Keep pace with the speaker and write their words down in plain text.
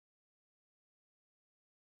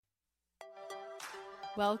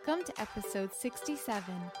Welcome to episode 67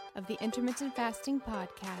 of the Intermittent Fasting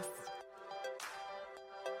Podcast.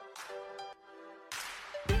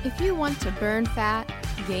 If you want to burn fat,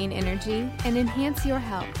 gain energy, and enhance your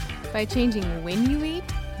health by changing when you eat,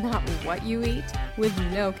 not what you eat, with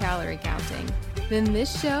no calorie counting, then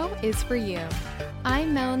this show is for you.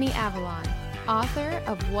 I'm Melanie Avalon, author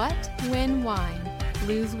of What, When, Wine,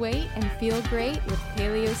 Lose Weight and Feel Great with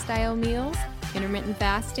Paleo-Style Meals, Intermittent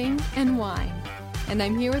Fasting, and Wine. And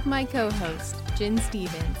I'm here with my co-host, Jen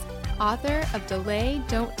Stevens, author of Delay,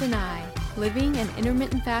 Don't Deny, Living an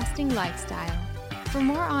Intermittent Fasting Lifestyle. For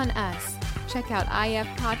more on us, check out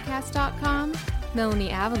ifpodcast.com,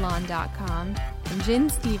 melanieavalon.com, and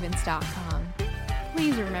jenstevens.com.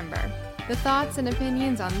 Please remember, the thoughts and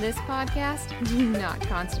opinions on this podcast do not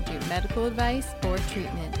constitute medical advice or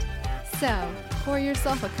treatment. So, pour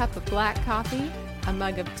yourself a cup of black coffee, a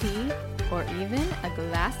mug of tea, or even a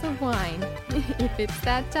glass of wine, if it's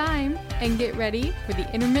that time, and get ready for the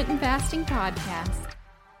Intermittent Fasting Podcast.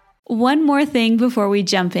 One more thing before we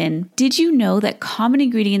jump in. Did you know that common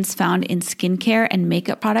ingredients found in skincare and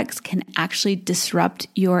makeup products can actually disrupt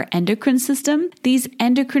your endocrine system? These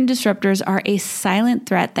endocrine disruptors are a silent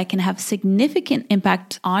threat that can have significant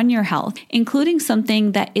impact on your health, including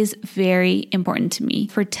something that is very important to me,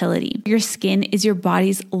 fertility. Your skin is your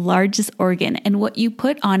body's largest organ, and what you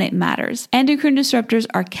put on it matters. Endocrine disruptors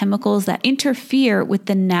are chemicals that interfere with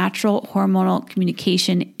the natural hormonal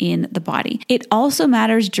communication in the body. It also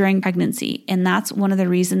matters during pregnancy, and that's one of the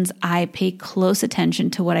reasons I pay close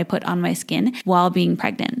attention to what I put on my skin while being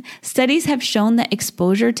pregnant. Studies have shown that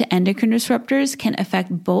exposure to endocrine disruptors can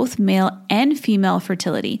affect both male and female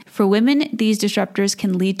fertility. For women, these disruptors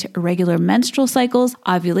can lead to irregular menstrual cycles,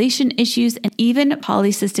 ovulation issues, and even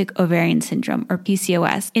polycystic ovarian syndrome, or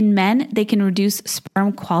PCOS. In men, they can reduce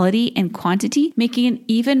sperm quality and quantity, making it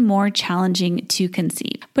even more challenging to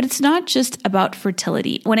conceive. But it's not just about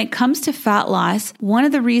fertility. When it comes to fat loss, one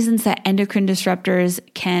of the reasons that endocrine disruptors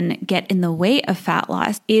can get in the way of fat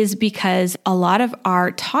loss is because a lot of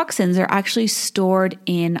our toxins are actually stored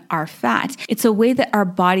in our fat. It's a way that our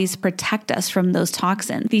bodies protect us from those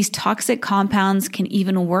toxins. These toxic compounds can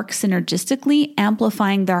even work synergistically,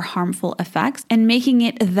 amplifying their harmful effects and making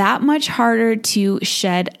it that much harder to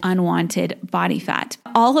shed unwanted body fat.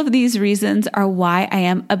 All of these reasons are why I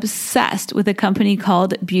am obsessed with a company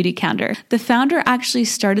called Beautycounter. The founder actually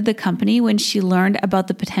started the company when she learned about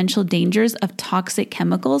the potential dangers of toxic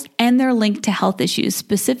chemicals and their link to health issues,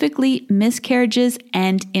 specifically miscarriages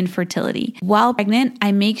and infertility. While pregnant,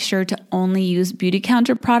 I make sure to only use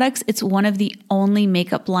Beautycounter products. It's one of the only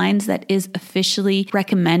makeup lines that is officially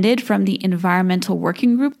recommended from the Environmental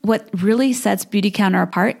Working Group. What really sets Beautycounter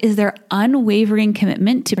apart is their unwavering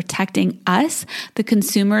commitment to protecting us, the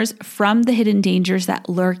consumers, from the hidden dangers that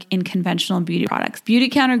lurk in conventional beauty products.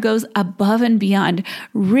 Beautycounter goes above and beyond,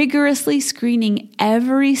 rigorously screening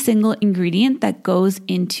every single ingredient that goes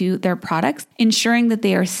into their products, ensuring that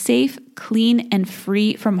they are safe, clean, and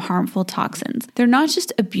free from harmful toxins. They're not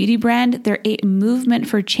just a beauty brand, they're a movement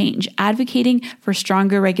for change, advocating for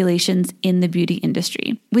stronger regulations in the beauty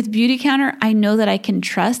industry. With Beautycounter, I know that I can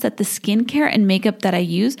trust that the skincare and makeup that I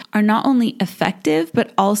use are not only effective,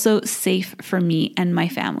 but also safe for me and my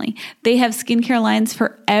family. They have skincare lines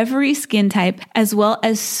for every skin type, as well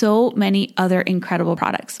as so many other incredible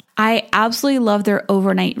products. I absolutely love their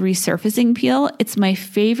overnight resurfacing peel. It's my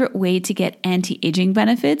favorite way to get anti-aging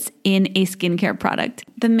benefits in a skincare product.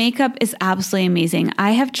 The makeup is absolutely amazing.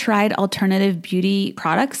 I have tried alternative beauty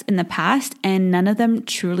products in the past and none of them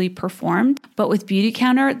truly performed. But with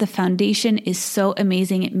Beautycounter, the foundation is so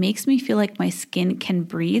amazing. It makes me feel like my skin can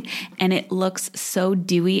breathe and it looks so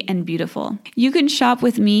dewy and beautiful. You can shop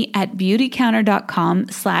with me at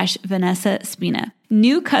beautycounter.com/Vanessa Spina.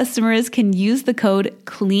 New customers can use the code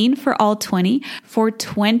CLEANFORALL20 for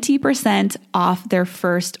 20% off their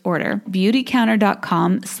first order.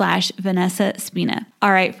 Beautycounter.com/Vanessa Spina.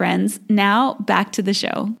 All right, friends, now back to the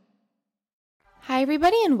show. Hi,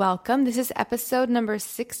 everybody, and welcome. This is episode number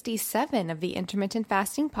 67 of the Intermittent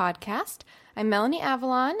Fasting Podcast. I'm Melanie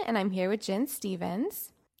Avalon, and I'm here with Jen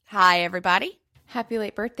Stevens. Hi, everybody. Happy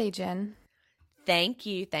late birthday, Jen. Thank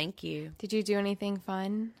you. Thank you. Did you do anything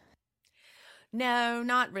fun? No,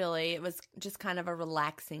 not really. It was just kind of a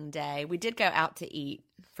relaxing day. We did go out to eat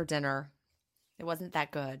for dinner. It wasn't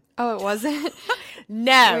that good. Oh, it wasn't?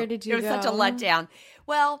 No. Where did you go? It was such a letdown.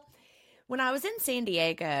 Well, when I was in San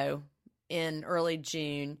Diego in early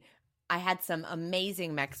June, I had some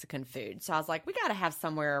amazing Mexican food. So I was like, we got to have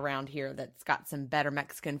somewhere around here that's got some better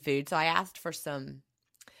Mexican food. So I asked for some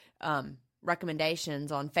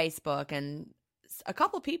recommendations on Facebook, and a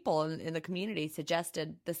couple people in the community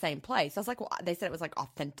suggested the same place. I was like, well, they said it was like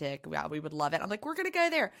authentic. Yeah, we would love it. I'm like, we're going to go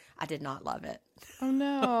there. I did not love it. Oh,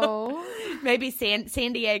 no. Maybe San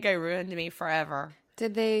Diego ruined me forever.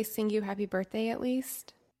 Did they sing you happy birthday at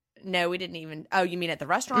least? No, we didn't even. Oh, you mean at the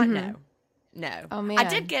restaurant? Mm-hmm. No. Oh, man. I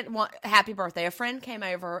did get one happy birthday. A friend came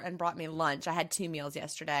over and brought me lunch. I had 2 meals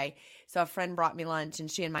yesterday. So a friend brought me lunch,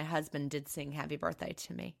 and she and my husband did sing happy birthday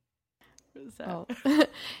to me. So. Oh.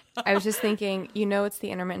 I was just thinking, it's the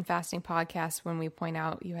intermittent fasting podcast when we point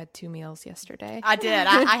out you had 2 meals yesterday. I did.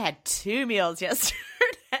 I had 2 meals yesterday.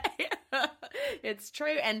 It's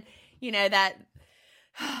true. And, that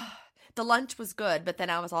the lunch was good, but then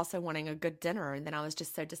I was also wanting a good dinner, and then I was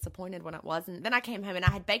just so disappointed when it wasn't. Then I came home and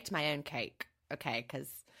I had baked my own cake, because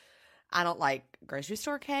I don't like grocery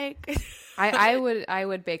store cake. I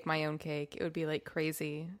would bake my own cake. It would be like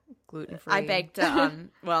crazy, gluten-free. I baked,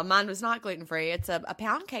 well, mine was not gluten-free. It's a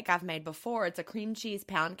pound cake I've made before. It's a cream cheese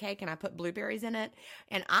pound cake, and I put blueberries in it.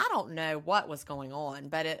 And I don't know what was going on,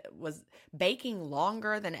 but it was baking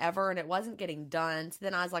longer than ever, and it wasn't getting done. So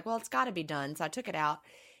then I was like, well, it's got to be done. So I took it out,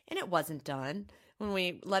 and it wasn't done. When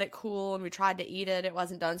we let it cool and we tried to eat it, it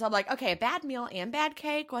wasn't done. So I'm like, okay, a bad meal and bad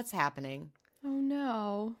cake? What's happening? Oh,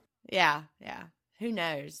 no. Yeah. Who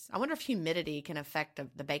knows? I wonder if humidity can affect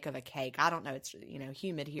the bake of a cake. I don't know. It's,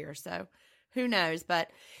 humid here, so who knows?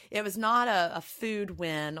 But it was not a food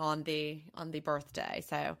win on the birthday.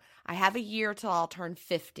 So I have a year till I'll turn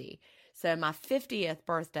 50. So my 50th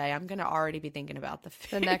birthday, I'm going to already be thinking about the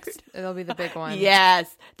food. It'll be the big one.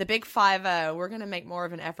 Yes, the big 50. We're going to make more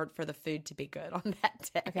of an effort for the food to be good on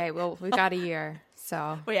that day. Okay, well, we've got a year,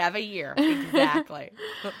 so. We have a year, exactly.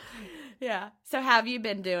 Yeah. So have you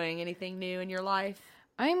been doing anything new in your life?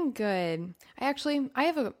 I'm good. I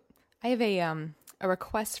have a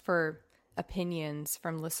request for opinions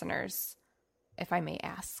from listeners, if I may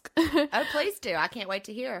ask. Oh, please do. I can't wait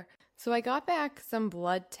to hear. So I got back some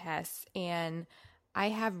blood tests, and I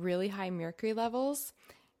have really high mercury levels,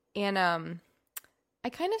 and I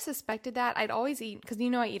kind of suspected that. I'd always eat, because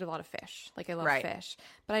I eat a lot of fish. Like, I love fish,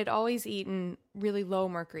 but I'd always eaten really low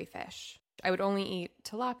mercury fish. I would only eat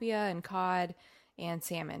tilapia and cod and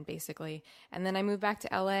salmon, basically. And then I moved back to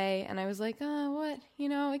LA, and I was like, oh, what?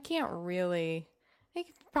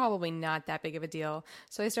 It's probably not that big of a deal.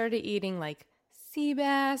 So I started eating like sea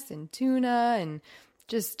bass and tuna and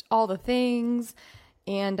just all the things.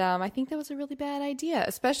 And I think that was a really bad idea,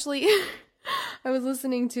 especially I was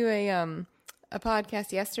listening to a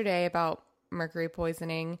podcast yesterday about mercury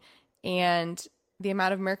poisoning, and the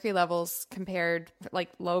amount of mercury levels compared, like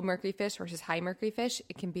low mercury fish versus high mercury fish,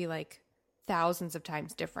 it can be like thousands of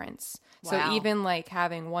times difference. Wow. So even like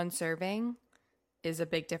having one serving is a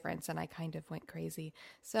big difference, and I kind of went crazy.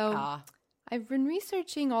 So I've been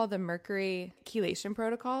researching all the mercury chelation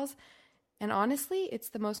protocols, and honestly, it's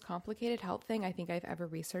the most complicated health thing I think I've ever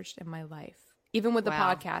researched in my life, even with the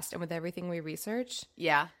podcast and with everything we research.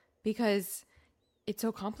 Yeah. Because it's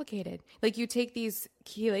so complicated. Like, you take these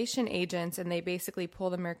chelation agents and they basically pull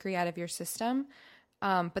the mercury out of your system,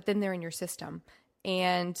 but then they're in your system.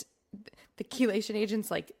 And the chelation agents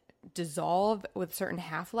like dissolve with certain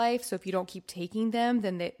half-life. So if you don't keep taking them,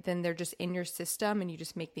 then they're just in your system and you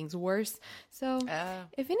just make things worse. So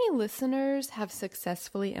if any listeners have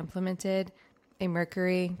successfully implemented a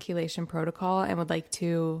mercury chelation protocol and would like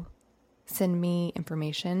to send me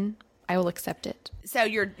information, I will accept it. So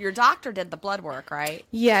your doctor did the blood work, right?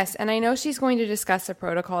 Yes, and I know she's going to discuss the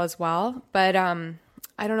protocol as well, but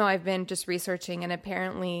I don't know. I've been just researching, and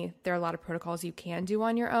apparently there are a lot of protocols you can do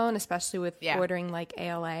on your own, especially with ordering like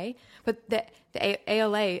ALA. But the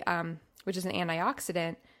ALA, which is an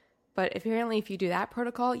antioxidant, but apparently if you do that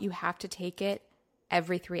protocol, you have to take it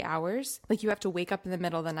every 3 hours. Like, you have to wake up in the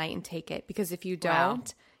middle of the night and take it, because if you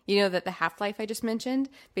don't, you know that the half-life I just mentioned,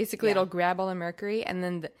 basically it'll grab all the mercury, and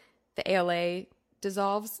then the ALA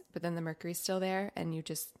dissolves, but then the mercury's still there, and you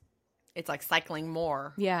just... It's like cycling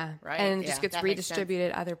more. Yeah. Right? And it just gets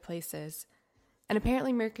redistributed other places. And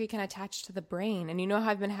apparently mercury can attach to the brain. And you know how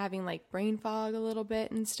I've been having like brain fog a little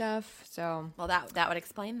bit and stuff. So... Well, that would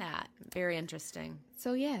explain that. Very interesting.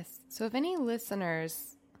 So yes. So if any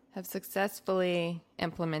listeners have successfully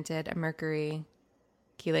implemented a mercury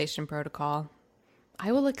chelation protocol,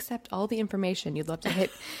 I will accept all the information you'd love to hit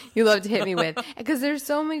me with, because there's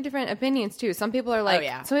so many different opinions too. Some people are like,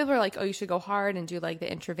 oh, you should go hard and do like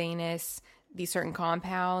the intravenous, these certain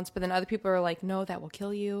compounds, but then other people are like, no, that will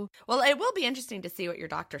kill you. Well, it will be interesting to see what your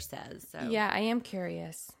doctor says. So. Yeah, I am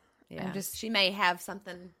curious. Yeah, she may have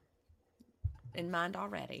something in mind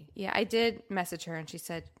already. Yeah, I did message her, and she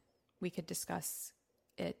said we could discuss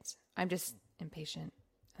it. I'm just impatient.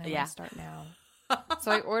 I want to start now.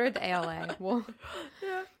 So I ordered the ALA. We'll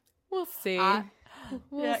see.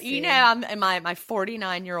 We'll see. You know, I'm in my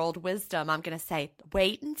 49-year-old wisdom, I'm going to say,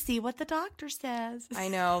 wait and see what the doctor says. I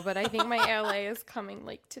know, but I think my ALA is coming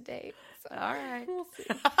like today. So all right. We'll see.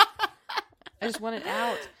 I just want it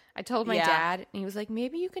out. I told my dad, and he was like,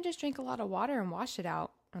 maybe you can just drink a lot of water and wash it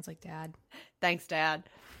out. I was like, Dad. Thanks, Dad.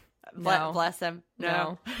 No. Bless him.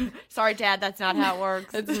 No. Sorry, Dad, that's not how it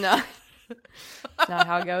works. It's not. It's not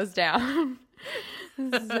how it goes down.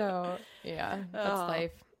 So, yeah, that's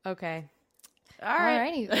life. Okay. All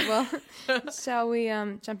right. Alrighty. Well, shall we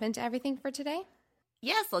jump into everything for today?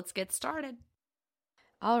 Yes, let's get started.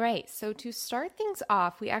 All right. So to start things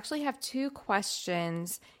off, we actually have 2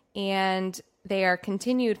 questions, and they are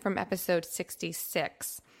continued from episode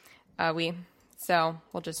 66. So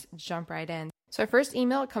we'll just jump right in. So our first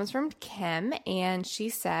email comes from Kim, and she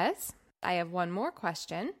says, I have one more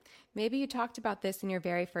question. Maybe you talked about this in your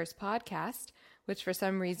very first podcast, which for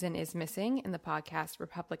some reason is missing in the Podcast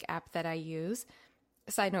Republic app that I use.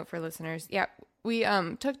 Side note for listeners. Yeah, we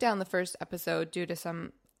took down the first episode due to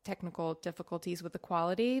some technical difficulties with the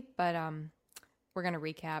quality, but we're going to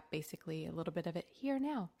recap basically a little bit of it here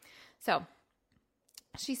now. So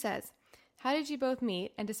she says, how did you both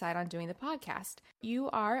meet and decide on doing the podcast? You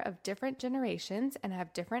are of different generations and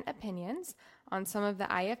have different opinions on some of the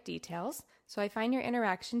IF details, so I find your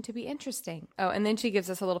interaction to be interesting. Oh, and then she gives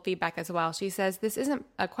us a little feedback as well. She says, this isn't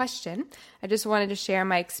a question. I just wanted to share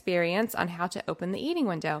my experience on how to open the eating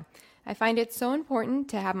window. I find it so important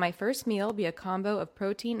to have my first meal be a combo of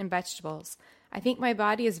protein and vegetables. I think my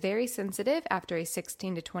body is very sensitive after a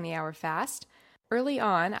 16 to 20 hour fast. Early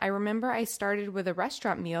on, I remember I started with a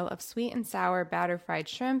restaurant meal of sweet and sour batter fried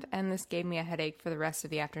shrimp, and this gave me a headache for the rest of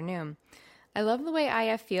the afternoon. I love the way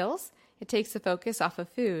IF feels. It takes the focus off of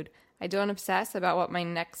food. I don't obsess about what my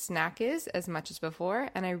next snack is as much as before,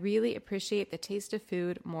 and I really appreciate the taste of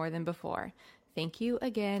food more than before. Thank you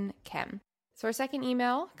again, Kim. So our second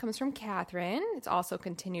email comes from Catherine. It's also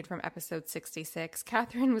continued from episode 66.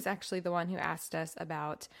 Catherine was actually the one who asked us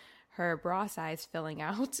about her bra size filling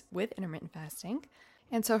out with intermittent fasting.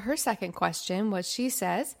 And so her second question was, she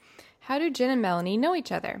says, how do Jen and Melanie know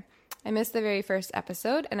each other? I missed the very first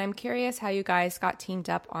episode, and I'm curious how you guys got teamed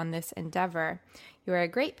up on this endeavor. You are a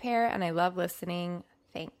great pair, and I love listening.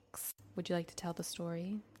 Thanks. Would you like to tell the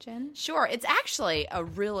story, Jen? Sure. It's actually a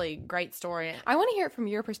really great story. I want to hear it from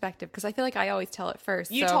your perspective, because I feel like I always tell it first.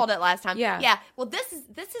 You told it last time. Yeah. Yeah. Well, this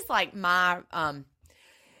is like my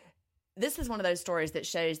this is one of those stories that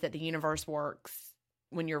shows that the universe works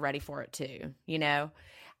when you're ready for it too. You know,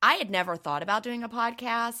 I had never thought about doing a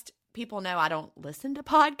podcast. People know I don't listen to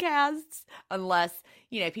podcasts unless,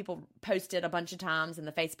 people post it a bunch of times in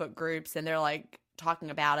the Facebook groups and they're like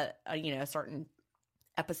talking about it, a certain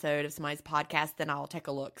episode of somebody's podcast, then I'll take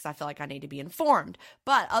a look because I feel like I need to be informed.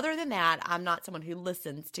 But other than that, I'm not someone who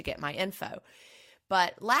listens to get my info.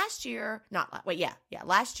 But last year,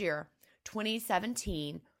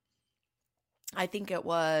 2017, I think it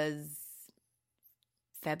was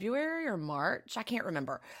February or March. I can't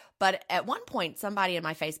remember. But at one point, somebody in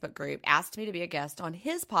my Facebook group asked me to be a guest on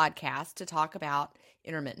his podcast to talk about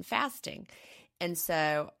intermittent fasting. And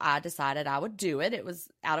so I decided I would do it. It was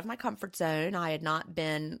out of my comfort zone. I had not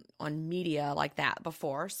been on media like that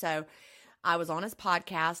before. So I was on his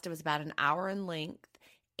podcast. It was about an hour in length.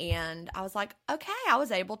 And I was like, okay, I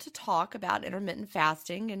was able to talk about intermittent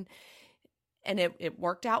fasting and it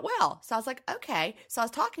worked out well. So I was like, okay. So I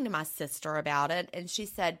was talking to my sister about it, and she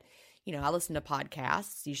said, I listen to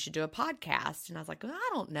podcasts. You should do a podcast. And I was like, I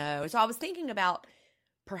don't know. So I was thinking about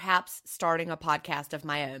perhaps starting a podcast of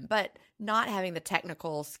my own, but not having the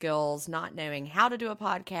technical skills, not knowing how to do a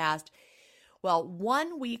podcast. Well,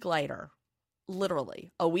 1 week later,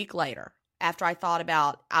 literally a week later, after I thought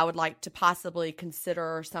about I would like to possibly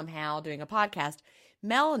consider somehow doing a podcast,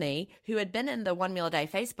 Melanie, who had been in the 1 Meal a Day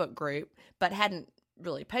Facebook group, but hadn't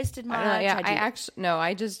really posted much.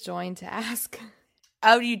 I just joined to ask.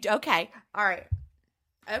 Oh, okay. All right.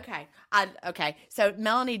 Okay. So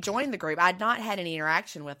Melanie joined the group. I'd not had any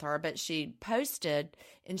interaction with her, but she posted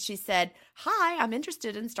and she said, hi, I'm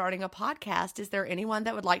interested in starting a podcast. Is there anyone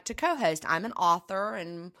that would like to co-host? I'm an author.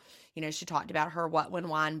 And, she talked about her What When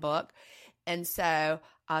Wine book. And so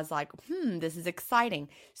I was like, this is exciting.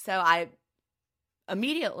 So I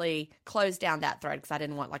immediately closed down that thread because I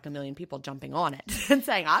didn't want like a million people jumping on it and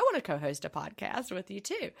saying, I want to co-host a podcast with you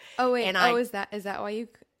too. Oh, wait. Is that why you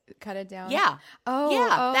cut it down? Yeah.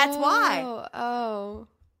 That's why. Oh.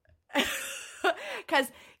 Because,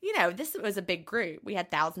 this was a big group. We had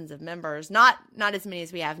thousands of members, not as many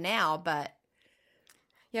as we have now, but.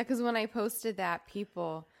 Yeah, because when I posted that,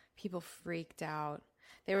 people freaked out.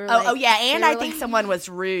 They were yeah, and I think someone was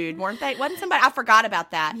rude, weren't they? Wasn't somebody? I forgot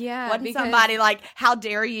about that. Yeah, wasn't somebody like, "How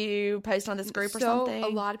dare you post on this group or something?" A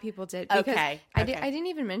lot of people did. Okay, I didn't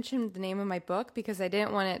even mention the name of my book because I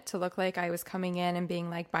didn't want it to look like I was coming in and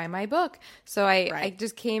being like, "Buy my book." So I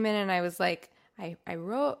just came in and I was like, I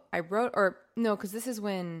wrote, or no, because this is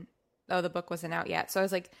when. Oh, the book wasn't out yet. So I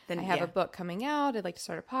was like, I have a book coming out. I'd like to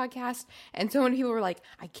start a podcast. And so when people were like,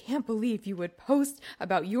 I can't believe you would post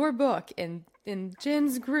about your book in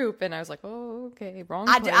Jen's group. And I was like, oh, okay, wrong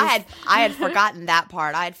place. I had forgotten that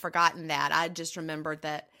part. I had forgotten that. I just remembered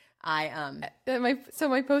that so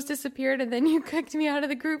my post disappeared and then you kicked me out of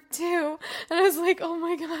the group too. And I was like, oh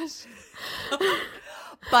my gosh.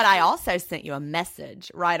 But I also sent you a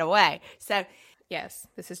message right away. So yes,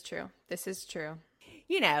 this is true.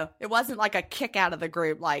 You know, it wasn't like a kick out of the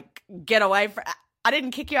group, like get away from. I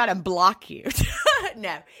didn't kick you out and block you.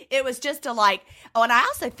 No, it was just a like. Oh, and I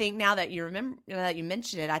also think now that you remember, that you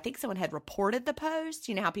mentioned it, I think someone had reported the post.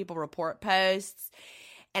 You know how people report posts,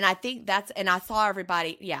 and I think and I saw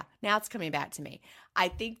everybody. Yeah, now it's coming back to me. I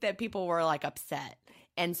think that people were like upset,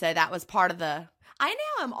 and so that was part of the. I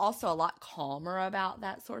now am also a lot calmer about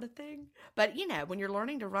that sort of thing. But, you know, when you're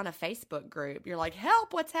learning to run a Facebook group, you're like,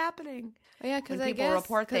 help, what's happening? Oh, yeah, because people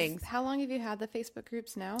report things. How long have you had the Facebook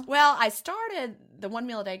groups now? Well, I started the 1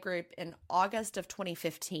 Meal a Day group in August of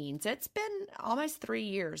 2015. So it's been almost 3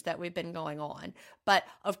 years that we've been going on. But,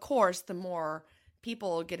 of course, the more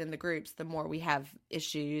people get in the groups, the more we have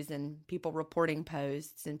issues and people reporting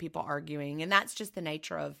posts and people arguing. And that's just the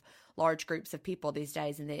nature of large groups of people these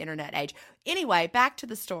days in the internet age. Anyway, back to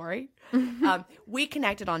the story. We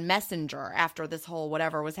connected on Messenger after this whole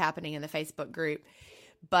whatever was happening in the Facebook group.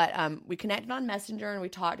 But we connected on Messenger and we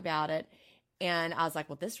talked about it. And I was like,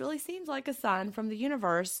 well, this really seems like a sign from the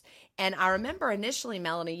universe. And I remember initially,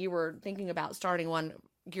 Melanie, you were thinking about starting one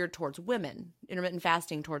geared towards women, intermittent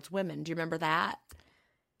fasting towards women. Do you remember that?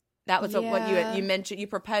 That was what you mentioned. You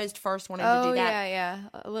proposed first wanting to do that. Yeah.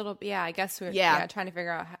 A little, I guess we're trying to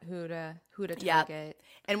figure out who to target. Yep.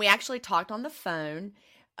 And we actually talked on the phone,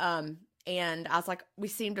 and I was like, we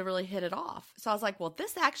seemed to really hit it off. So I was like, well,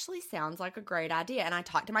 this actually sounds like a great idea. And I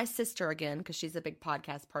talked to my sister again because she's a big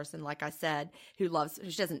podcast person, like I said, she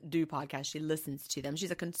doesn't do podcasts, she listens to them.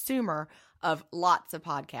 She's a consumer of lots of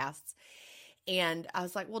podcasts. And I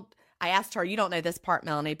was like, well, I asked her, you don't know this part,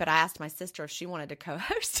 Melanie, but I asked my sister if she wanted to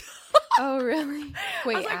co-host. Oh, really?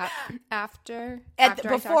 Wait, like, after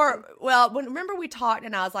remember we talked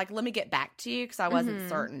and I was like, let me get back to you because I wasn't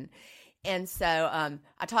certain. And so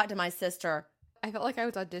I talked to my sister. I felt like I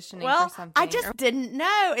was auditioning for something. I just didn't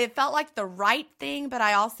know. It felt like the right thing, but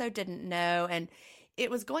I also didn't know. And it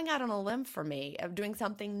was going out on a limb for me of doing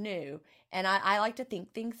something new. And I like to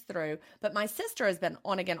think things through. But my sister has been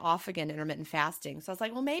on again, off again, intermittent fasting. So I was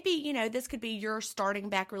like, well, maybe, this could be your starting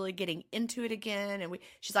back, really getting into it again. And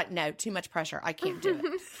she's like, no, too much pressure. I can't do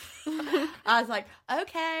it. I was like,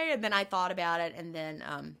 okay. And then I thought about it. And then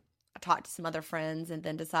I talked to some other friends and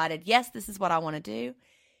then decided, yes, this is what I want to do.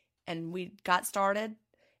 And we got started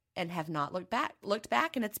and have not looked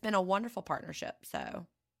back. And it's been a wonderful partnership. So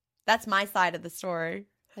that's my side of the story.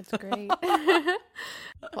 That's great.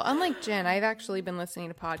 Well, unlike Jen, I've actually been listening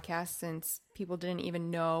to podcasts since people didn't even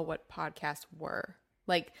know what podcasts were.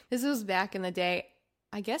 Like, this was back in the day.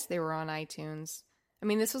 I guess they were on iTunes. I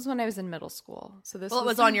mean, this was when I was in middle school. So it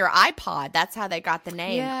was on your iPod. That's how they got the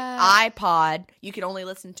name. Yeah. iPod. You could only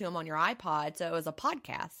listen to them on your iPod, so it was a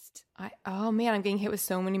podcast. Oh man, I'm getting hit with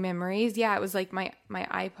so many memories. Yeah, it was like my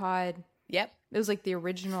iPod. Yep. It was like the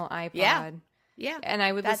original iPod. Yeah. And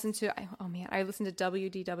I would listen to, I listened to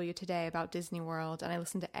WDW Today about Disney World, and I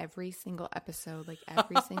listened to every single episode, like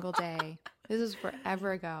every single day. This was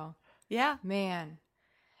forever ago. Yeah. Man.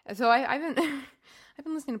 So I've been I've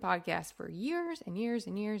been listening to podcasts for years and years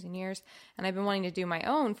and years and years, and I've been wanting to do my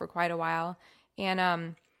own for quite a while. And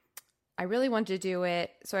I really wanted to do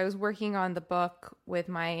it. So I was working on the book with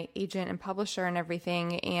my agent and publisher and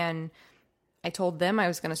everything, and I told them I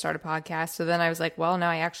was going to start a podcast. So then I was like, well, now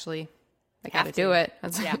I got to do it. I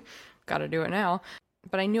was like, got to do it now.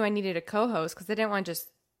 But I knew I needed a co-host because I didn't want to just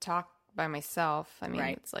talk by myself. I mean,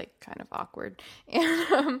 It's like kind of awkward.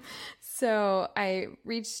 And so I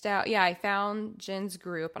reached out. Yeah, I found Jen's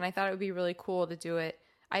group, and I thought it would be really cool to do it.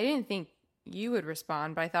 I didn't think you would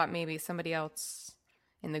respond, but I thought maybe somebody else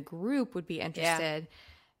in the group would be interested.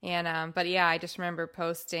 Yeah. And but yeah, I just remember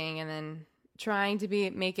posting and then trying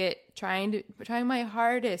my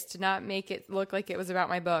hardest to not make it look like it was about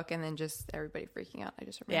my book, and then just everybody freaking out. I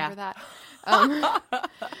just remember that.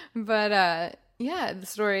 But the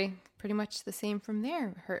story pretty much the same from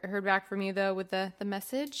there. Heard back from you though with the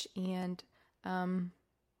message, and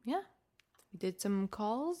we did some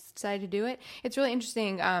calls, decided to do it. It's really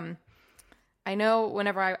interesting. I know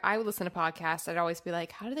whenever I would listen to podcasts, I'd always be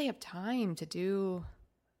like, how do they have time to do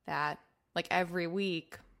that like every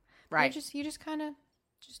week? Right. You just kind of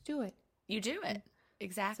just do it. You do it.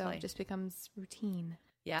 Exactly. So it just becomes routine.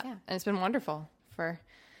 Yep. Yeah. And it's been wonderful for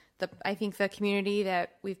I think the community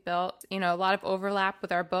that we've built, a lot of overlap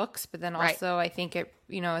with our books, but then also I think it,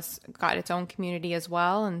 it's got its own community as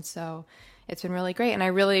well. And so it's been really great. And I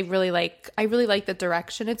really, really like the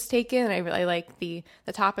direction it's taken. And I really like the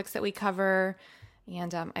topics that we cover.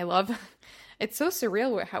 And I love, it's so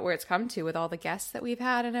surreal where it's come to with all the guests that we've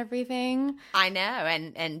had and everything. I know.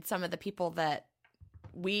 And some of the people that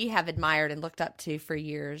we have admired and looked up to for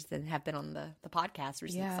years and have been on the podcast,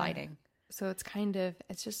 which is exciting. So it's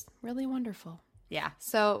just really wonderful. Yeah.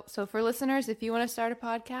 So for listeners, if you want to start a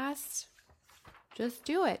podcast, just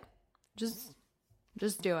do it. Just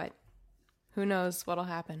do it. Who knows what'll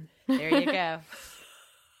happen? There you go.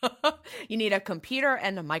 You need a computer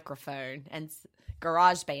and a microphone and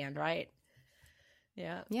GarageBand, right?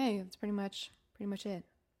 Yeah. Yeah, it's pretty much it.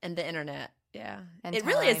 And the internet. Yeah. And it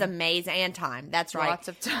really is amazing. And time. That's right. Lots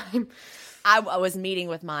of time. I was meeting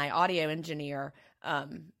with my audio engineer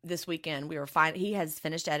this weekend. He has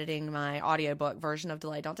finished editing my audiobook version of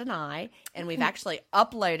Delay Don't Deny, and we've actually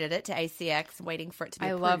uploaded it to ACX, waiting for it to be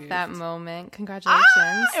approved. I love that moment.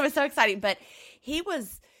 Congratulations. It was so exciting. But he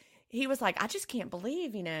was like, I just can't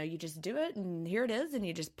believe, you just do it and here it is and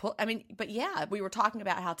you just pull. But yeah, we were talking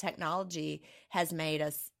about how technology has made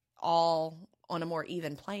us all on a more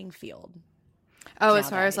even playing field. Oh, nowadays.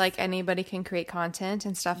 As far as like anybody can create content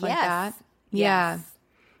and stuff like that. Yeah. Yes.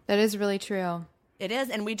 That is really true. It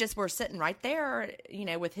is. And we just were sitting right there,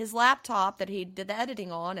 with his laptop that he did the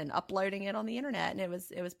editing on and uploading it on the internet. And it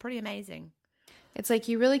was pretty amazing. It's like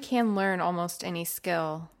you really can learn almost any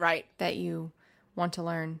skill that you want to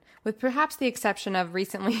learn, with perhaps the exception of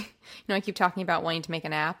recently, I keep talking about wanting to make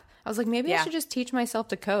an app. I was like, maybe I should just teach myself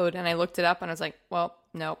to code. And I looked it up and I was like, well,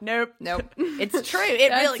 nope. It's true.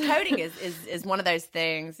 It really, coding is one of those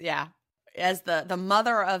things. Yeah. As the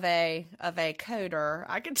mother of a coder,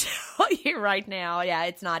 I can tell you right now, yeah,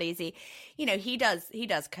 it's not easy. He does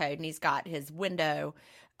code, and he's got his Window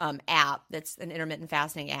app that's an intermittent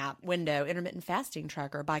fasting app, Window Intermittent Fasting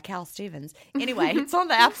Tracker by Cal Stevens. Anyway, it's on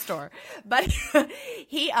the App Store. But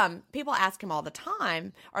people ask him all the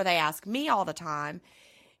time, or they ask me all the time,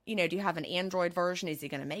 do you have an Android version? Is he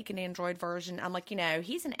going to make an Android version? I'm like,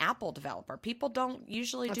 he's an Apple developer. People don't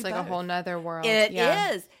usually do both. It's like a whole nother world. It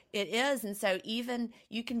is. And so even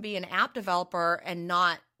you can be an app developer and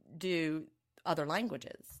not do other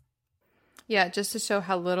languages. Yeah, just to show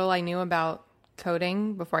how little I knew about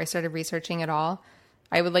coding before I started researching it all.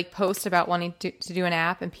 I would post about wanting to do an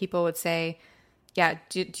app, and people would say, yeah,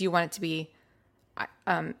 do you want it to be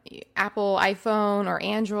Apple, iPhone, or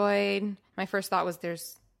Android? My first thought was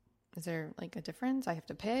is there a difference I have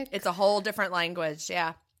to pick? It's a whole different language,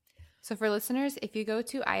 yeah. So for listeners, if you go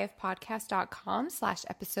to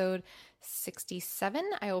ifpodcast.com/episode 67,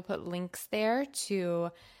 I will put links there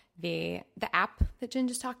to the app that Jen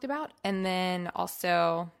just talked about. And then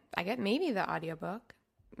also, I get maybe the audiobook.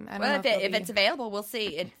 I don't know if it's available, we'll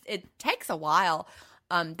see. It takes a while.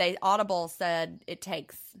 Audible said it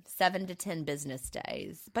takes 7 to 10 business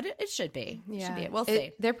days, but it should be. Yeah. It should be. We'll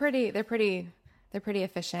see. They're pretty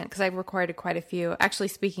efficient because I've recorded quite a few. Actually,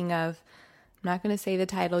 speaking of, I'm not going to say the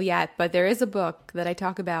title yet, but there is a book that I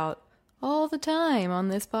talk about all the time on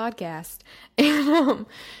this podcast. And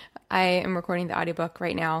I am recording the audiobook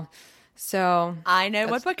right now. So I know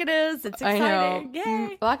what book it is. It's exciting. I know.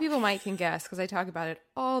 Yay. A lot of people can guess because I talk about it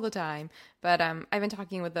all the time. But I've been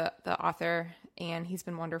talking with the author, and he's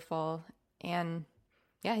been wonderful. And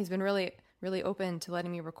yeah, he's been really, really open to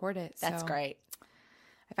letting me record it. That's great.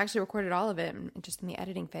 I've actually recorded all of it just in the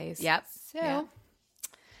editing phase. Yep. So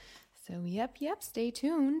yep. Stay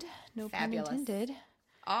tuned. No Fabulous. Pun intended.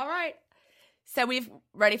 All right. So we've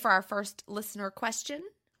ready for our first listener question.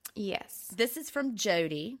 Yes. This is from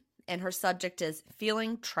Jody, and her subject is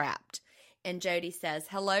feeling trapped. And Jody says,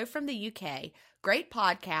 hello from the UK. Great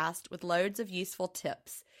podcast with loads of useful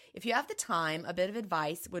tips. If you have the time, a bit of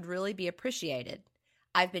advice would really be appreciated.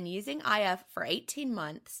 I've been using IF for 18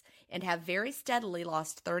 months and have very steadily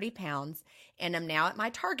lost 30 pounds and am now at my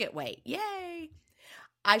target weight. Yay!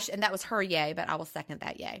 And that was her yay, but I will second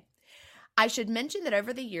that yay. I should mention that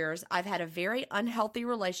over the years, I've had a very unhealthy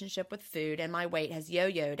relationship with food and my weight has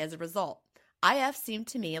yo-yoed as a result. IF seemed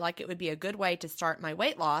to me like it would be a good way to start my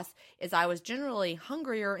weight loss, as I was generally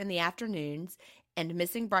hungrier in the afternoons and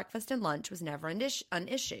missing breakfast and lunch was never an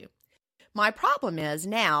issue. My problem is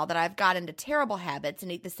now that I've got into terrible habits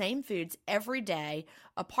and eat the same foods every day,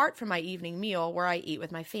 apart from my evening meal where I eat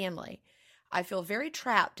with my family. I feel very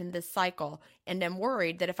trapped in this cycle and am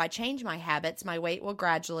worried that if I change my habits, my weight will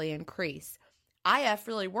gradually increase. IF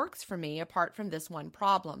really works for me apart from this one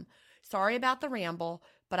problem. Sorry about the ramble,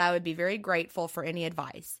 but I would be very grateful for any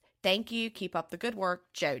advice. Thank you. Keep up the good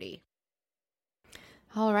work, Jody.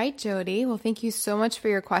 All right, Jody. Well, thank you so much for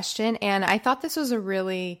your question. And I thought this was a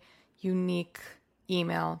really unique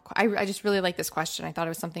email. I just really like this question. I thought it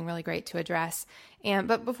was something really great to address.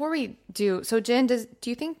 But before we do, so Jen, does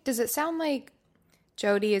it sound like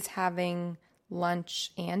Jody is having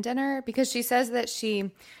lunch and dinner? Because she says that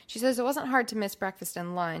she says it wasn't hard to miss breakfast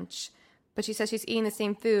and lunch, but she says she's eating the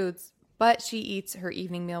same foods, but she eats her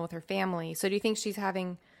evening meal with her family. So do you think she's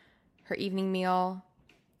having her evening meal?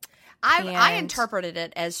 I interpreted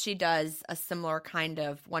it as she does a similar kind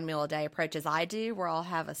of one meal a day approach as I do, where I'll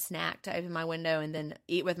have a snack to open my window and then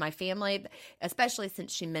eat with my family, especially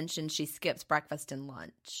since she mentioned she skips breakfast and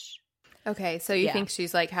lunch. Okay, so you think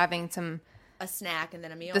she's like having a snack and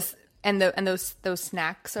then a meal. Those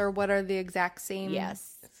snacks are what are the exact same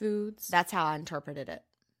foods? That's how I interpreted it.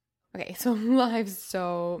 Okay, so I have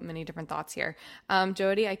so many different thoughts here.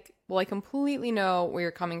 Jody, I completely know where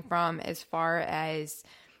you're coming from as far as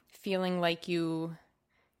feeling like you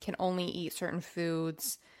can only eat certain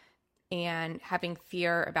foods and having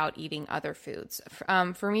fear about eating other foods.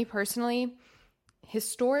 For me personally,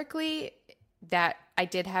 historically, that I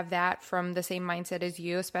did have that from the same mindset as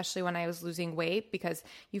you, especially when I was losing weight, because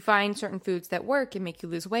you find certain foods that work and make you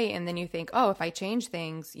lose weight, and then you think, oh, if I change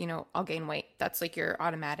things, I'll gain weight. That's like your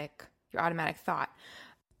automatic thought.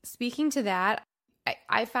 Speaking to that,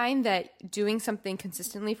 I find that doing something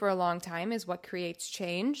consistently for a long time is what creates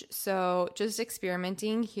change. So just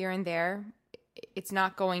experimenting here and there, it's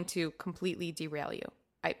not going to completely derail you.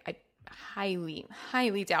 I highly,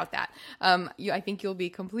 highly doubt that. I think you'll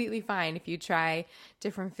be completely fine if you try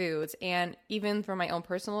different foods. And even from my own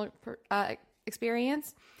personal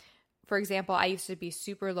experience, for example, I used to be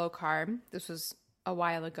super low carb. This was a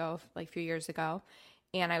while ago, like a few years ago.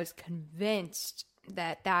 And I was convinced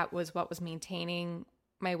that was what was maintaining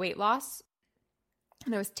my weight loss.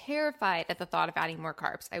 And I was terrified at the thought of adding more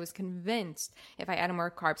carbs. I was convinced if I added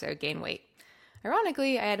more carbs, I would gain weight.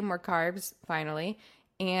 Ironically, I added more carbs finally,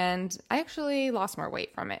 and I actually lost more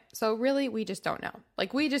weight from it. So really, we just don't know.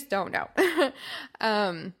 We just don't know.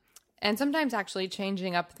 And sometimes actually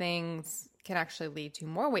changing up things can actually lead to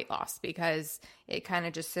more weight loss because it kind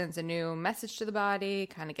of just sends a new message to the body,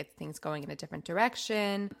 kind of gets things going in a different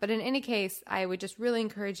direction. But in any case, I would just really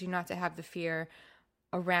encourage you not to have the fear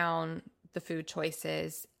around the food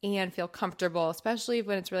choices and feel comfortable, especially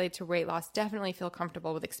when it's related to weight loss. Definitely feel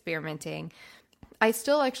comfortable with experimenting. I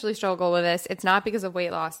still actually struggle with this. It's not because of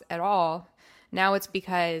weight loss at all. Now it's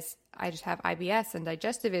because I just have IBS and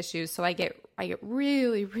digestive issues, so I get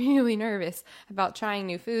really, really nervous about trying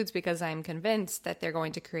new foods because I'm convinced that they're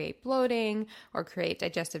going to create bloating or create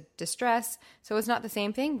digestive distress. So it's not the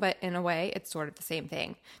same thing, but in a way, it's sort of the same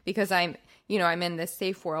thing because I'm in this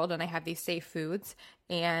safe world and I have these safe foods,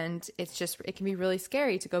 and it can be really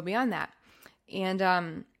scary to go beyond that.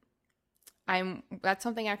 And that's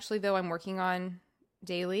something actually though I'm working on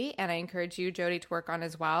daily, and I encourage you, Jody, to work on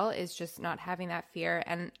as well, is just not having that fear.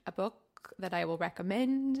 And a book that I will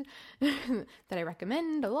recommend, that I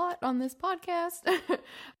recommend a lot on this podcast, The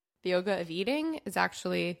Yoga of Eating, is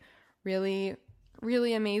actually really,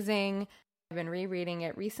 really amazing. I've been rereading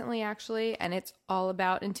it recently, actually, and it's all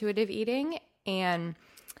about intuitive eating,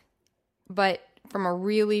 but from a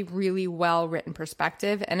really, really well-written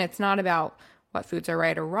perspective. And it's not about what foods are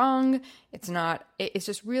right or wrong. It's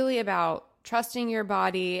just really about trusting your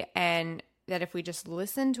body, and that if we just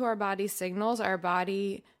listen to our body's signals, our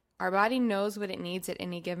body knows what it needs at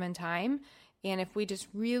any given time. And if we just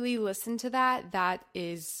really listen to that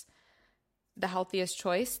is the healthiest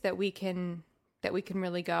choice that we can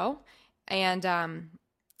really go. And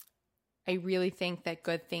I really think that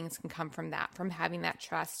good things can come from that, from having that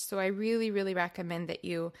trust. So I really, really recommend that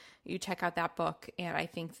you check out that book, and I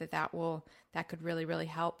think that could really, really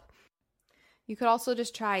help. You could also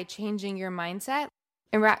just try changing your mindset.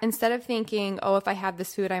 And instead of thinking, oh, if I have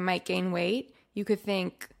this food, I might gain weight, you could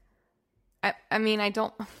think, I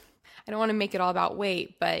don't want to make it all about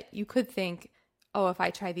weight, but you could think, oh, if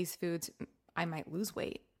I try these foods, I might lose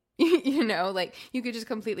weight. You could just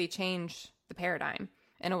completely change the paradigm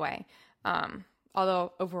in a way.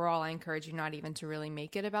 Although overall, I encourage you not even to really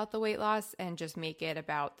make it about the weight loss and just make it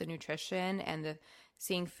about the nutrition and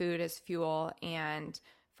seeing food as fuel and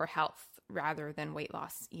for health rather than weight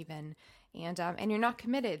loss even. and you're not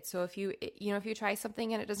committed. So if you try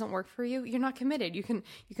something and it doesn't work for you, you're not committed. You can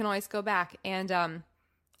always go back. And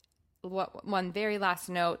one very last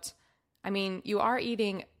note, I mean, you are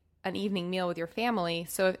eating an evening meal with your family,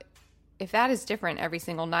 so if that is different every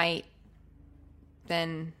single night,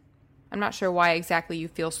 then I'm not sure why exactly you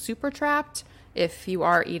feel super trapped if you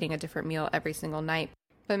are eating a different meal every single night.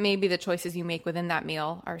 But maybe the choices you make within that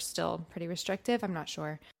meal are still pretty restrictive. I'm not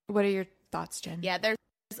sure. What are your thoughts, Jen? Yeah,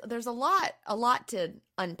 there's a lot to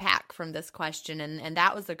unpack from this question, and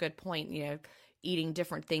that was a good point. Eating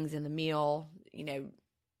different things in the meal,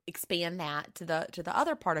 expand that to the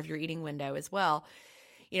other part of your eating window as well.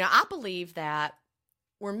 I believe that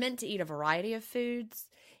we're meant to eat a variety of foods,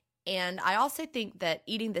 and I also think that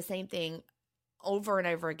eating the same thing over and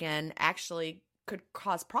over again actually could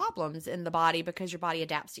cause problems in the body, because your body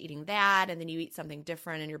adapts to eating that, and then you eat something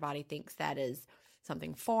different and your body thinks that is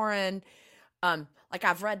something foreign. Like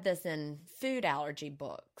I've read this in food allergy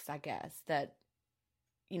books, I guess, that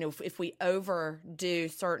if we overdo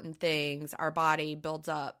certain things, our body builds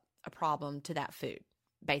up a problem to that food.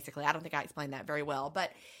 Basically, I don't think I explained that very well,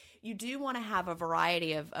 but you do want to have a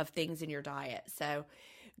variety of things in your diet. So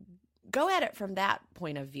go at it from that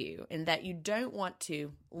point of view, in that you don't want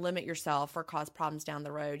to limit yourself or cause problems down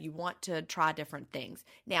the road. You want to try different things.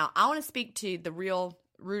 Now, I want to speak to the real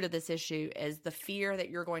root of this issue, is the fear that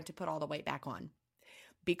you're going to put all the weight back on.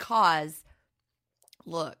 Because,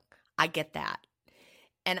 look, I get that.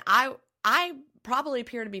 And I probably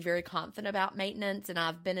appear to be very confident about maintenance, and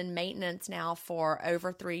I've been in maintenance now for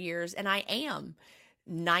over 3 years, and I am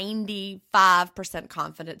 95%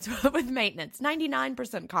 confident with maintenance,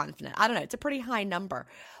 99% confident. I don't know. It's a pretty high number.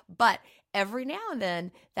 But every now and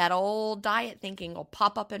then, that old diet thinking will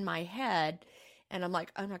pop up in my head, and I'm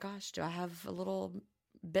like, oh my gosh, do I have a little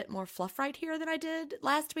bit more fluff right here than I did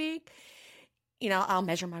last week? I'll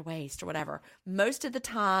measure my waist or whatever. Most of the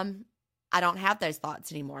time, I don't have those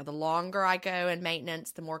thoughts anymore. The longer I go in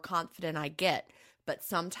maintenance, the more confident I get. But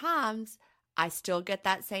sometimes I still get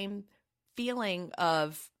that same feeling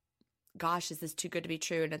of, gosh, is this too good to be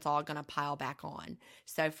true? And it's all going to pile back on.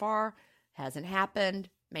 So far, hasn't happened.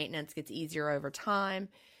 Maintenance gets easier over time.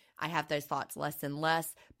 I have those thoughts less and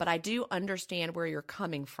less. But I do understand where you're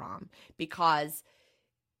coming from, because,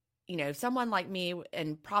 someone like me,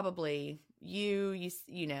 and probably you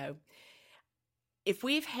if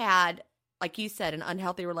we've had, like you said, an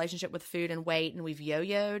unhealthy relationship with food and weight, and we've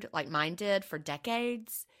yo-yoed like mine did for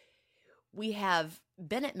decades, we have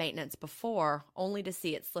been at maintenance before only to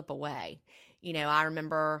see it slip away. I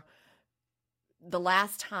remember the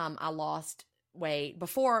last time I lost weight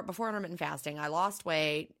before intermittent fasting, I lost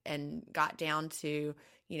weight and got down to,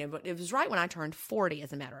 but it was right when I turned 40,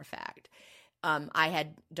 as a matter of fact. I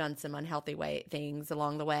had done some unhealthy weight things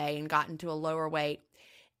along the way and gotten to a lower weight,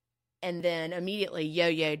 and then immediately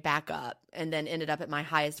yo-yoed back up, and then ended up at my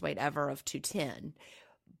highest weight ever of 210.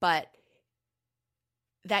 But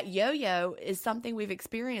that yo-yo is something we've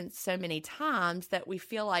experienced so many times that we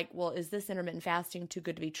feel like, well, is this intermittent fasting too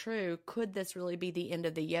good to be true? Could this really be the end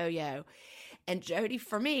of the yo-yo? And Jody,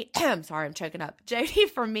 for me, I'm sorry, I'm choking up. Jody,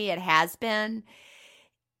 for me, it has been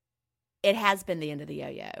the end of the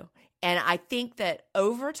yo-yo. And I think that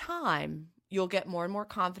over time, you'll get more and more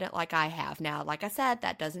confident, like I have. Now, like I said,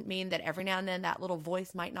 that doesn't mean that every now and then that little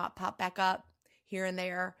voice might not pop back up here and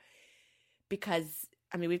there, because,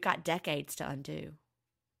 we've got decades to undo.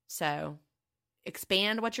 So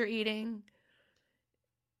expand what you're eating.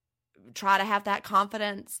 Try to have that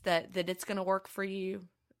confidence that it's going to work for you,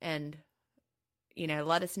 and,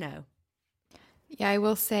 let us know. Yeah, I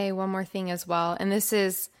will say one more thing as well. And this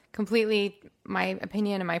is completely my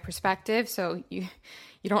opinion and my perspective, so you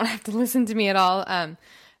don't have to listen to me at all.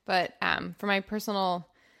 But for my personal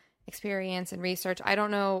experience and research, I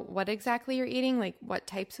don't know what exactly you're eating, like what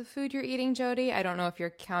types of food you're eating, Jody. I don't know if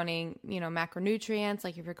you're counting, macronutrients,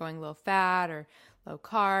 like if you're going low fat or low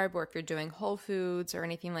carb, or if you're doing whole foods or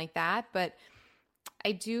anything like that. But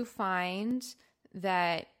I do find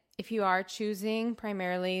that if you are choosing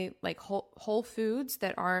primarily like whole foods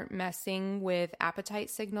that aren't messing with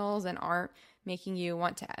appetite signals and aren't making you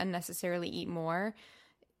want to unnecessarily eat more,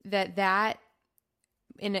 that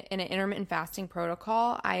in an intermittent fasting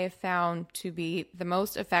protocol, I have found to be the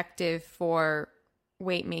most effective for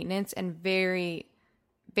weight maintenance, and very,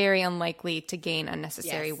 very unlikely to gain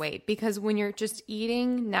unnecessary weight. Because when you're just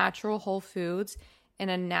eating natural whole foods in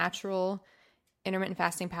a natural intermittent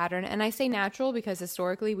fasting pattern, and I say natural because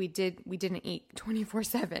historically we didn't eat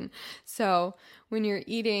 24/7. So when you're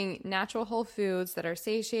eating natural whole foods that are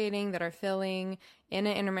satiating, that are filling in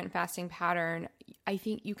an intermittent fasting pattern, I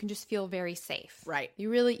think you can just feel very safe. Right. You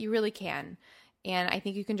really can. And I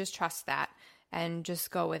think you can just trust that and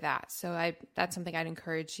just go with that. So that's something I'd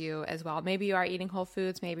encourage you as well. Maybe you are eating whole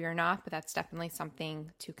foods, maybe you're not, but that's definitely something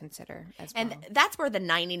to consider as well. And that's where the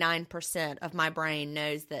 99% of my brain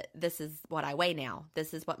knows that this is what I weigh now.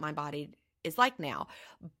 This is what my body is like now,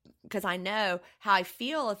 because I know how I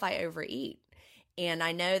feel if I overeat. And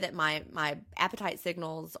I know that my appetite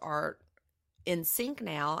signals are in sync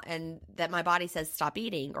now, and that my body says stop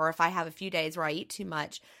eating. Or if I have a few days where I eat too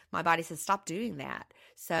much, my body says stop doing that.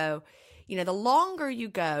 So, the longer you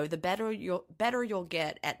go, the better you'll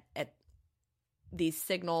get at these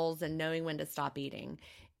signals and knowing when to stop eating.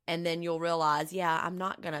 And then you'll realize, yeah, I'm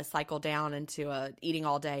not going to cycle down into eating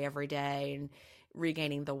all day every day and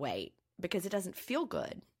regaining the weight, because it doesn't feel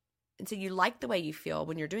good. And so you like the way you feel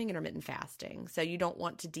when you're doing intermittent fasting. So you don't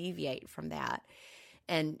want to deviate from that.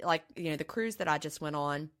 And like, the cruise that I just went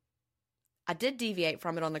on, I did deviate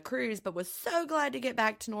from it on the cruise, but was so glad to get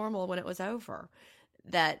back to normal when it was over,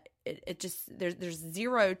 that it just, there's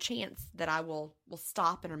zero chance that I will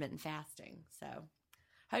stop intermittent fasting. So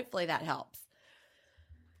hopefully that helps.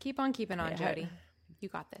 Keep on keeping on, Jody. You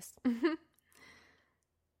got this.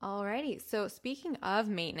 Alrighty. So speaking of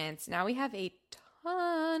maintenance, now we have a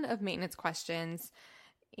ton of maintenance questions,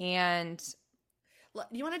 and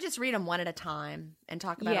you want to just read them one at a time and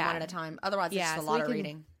talk about them one at a time. Otherwise, it's just a lot of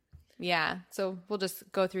reading. Yeah. So we'll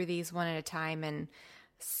just go through these one at a time and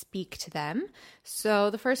speak to them.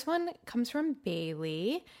 So the first one comes from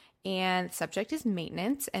Bailey, and the subject is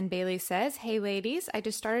maintenance. And Bailey says, "Hey ladies, I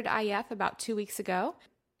just started IF about 2 weeks ago.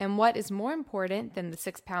 And what is more important than the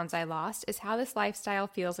 6 pounds I lost is how this lifestyle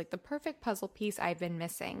feels like the perfect puzzle piece I've been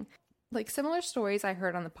missing. Like similar stories I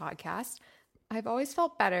heard on the podcast, I've always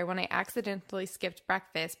felt better when I accidentally skipped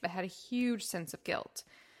breakfast but had a huge sense of guilt.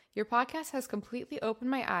 Your podcast has completely opened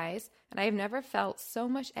my eyes, and I have never felt so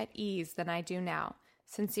much at ease than I do now.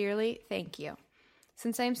 Sincerely, thank you.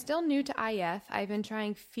 Since I'm still new to IF, I've been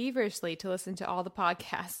trying feverishly to listen to all the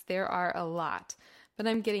podcasts. There are a lot, but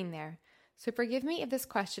I'm getting there. So forgive me if this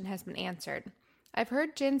question has been answered. I've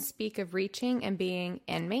heard Jen speak of reaching and being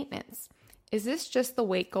in maintenance. Is this just the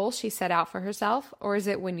weight goal she set out for herself, or is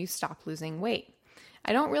it when you stop losing weight?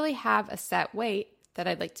 I don't really have a set weight that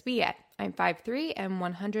I'd like to be at. I'm 5'3" and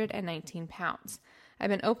 119 pounds. I've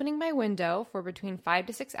been opening my window for between 5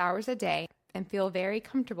 to 6 hours a day and feel very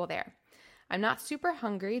comfortable there. I'm not super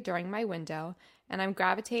hungry during my window, and I'm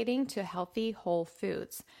gravitating to healthy, whole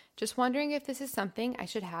foods. Just wondering if this is something I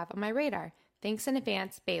should have on my radar. Thanks in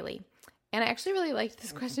advance, Bailey." And I actually really liked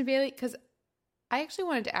this question, Bailey, because I actually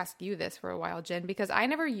wanted to ask you this for a while, Jen, because I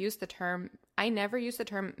never used the term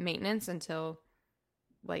maintenance until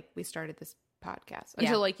we started this podcast,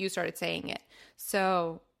 until you started saying it.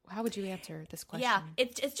 So how would you answer this question? Yeah,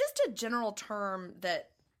 it's just a general term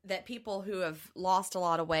that people who have lost a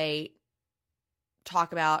lot of weight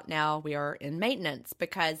talk about. Now we are in maintenance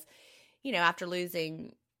because, after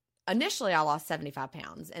losing, initially I lost 75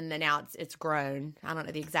 pounds, and then now it's grown. I don't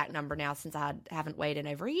know the exact number now since I haven't weighed in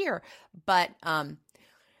over a year, but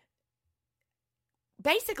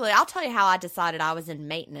basically I'll tell you how I decided I was in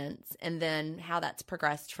maintenance and then how that's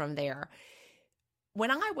progressed from there.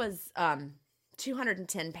 When I was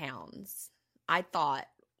 210 pounds, I thought,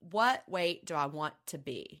 what weight do I want to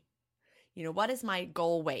be? What is my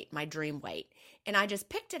goal weight, my dream weight? And I just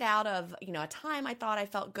picked it out of, a time I thought I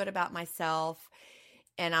felt good about myself.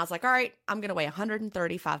 And I was like, all right, I'm going to weigh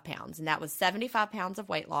 135 pounds. And that was 75 pounds of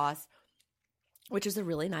weight loss, which is a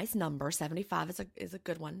really nice number. 75 is a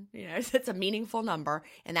good one. It's a meaningful number.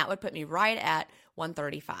 And that would put me right at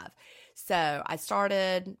 135. So I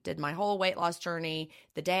did my whole weight loss journey.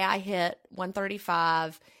 The day I hit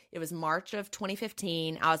 135, it was March of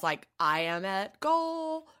 2015. I was like, I am at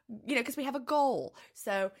goal, because we have a goal.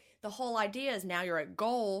 So the whole idea is now you're at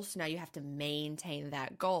goal, so now you have to maintain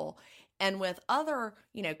that goal. And with other,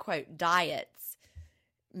 quote, diets,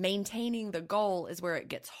 maintaining the goal is where it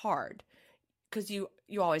gets hard because you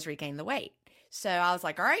always regain the weight. So I was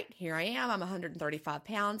like, all right, here I am. I'm 135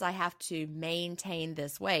 pounds. I have to maintain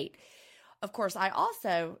this weight. Of course, I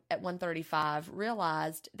also, at 135,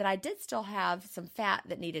 realized that I did still have some fat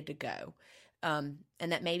that needed to go, and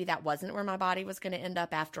that maybe that wasn't where my body was going to end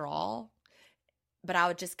up after all, but I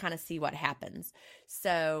would just kind of see what happens.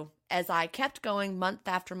 So as I kept going month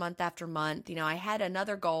after month after month, I had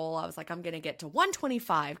another goal. I was like, I'm going to get to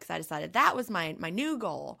 125 because I decided that was my new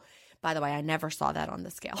goal. By the way, I never saw that on the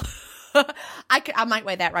scale. I might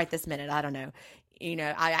weigh that right this minute. I don't know.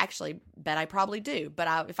 I actually bet I probably do.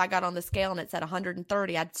 But if I got on the scale and it said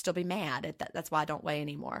 130, I'd still be mad. That's why I don't weigh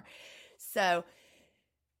anymore. So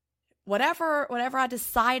whatever I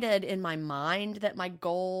decided in my mind that my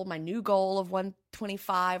new goal of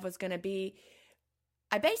 125 was going to be,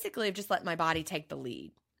 I basically have just let my body take the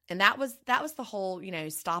lead. And that was the whole,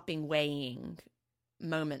 stopping weighing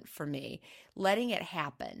moment for me, letting it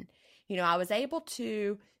happen. I was able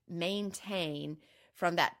to maintain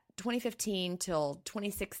from that 2015 till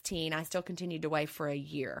 2016, I still continued to weigh for a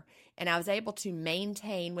year. And I was able to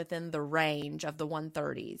maintain within the range of the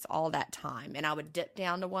 130s all that time. And I would dip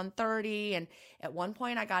down to 130. And at one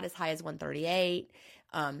point I got as high as 138.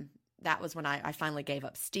 That was when I finally gave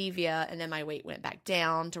up Stevia. And then my weight went back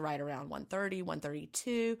down to right around 130,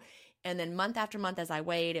 132. And then month after month as I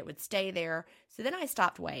weighed, it would stay there. So then I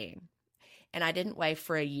stopped weighing. And I didn't weigh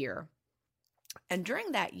for a year. And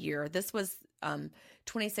during that year, this was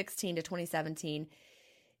 2016 to 2017,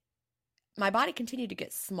 my body continued to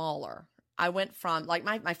get smaller. I went from, like,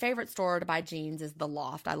 my favorite store to buy jeans is The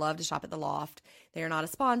Loft. I love to shop at The Loft. They are not a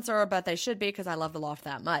sponsor, but they should be because I love The Loft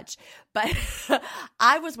that much. But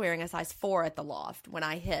I was wearing a size 4 at The Loft when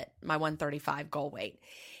I hit my 135 goal weight.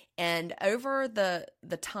 And over the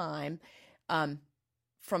time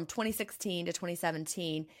from 2016 to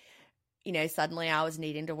 2017, suddenly I was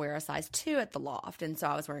needing to wear a size 2 at The Loft. And so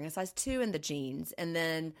I was wearing a size 2 in the jeans. And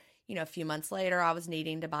then, a few months later, I was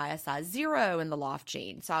needing to buy a size 0 in the Loft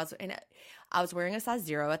jeans. So I was wearing a size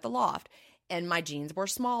 0 at The Loft. And my jeans were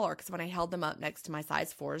smaller because when I held them up next to my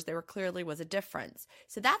size 4s, there clearly was a difference.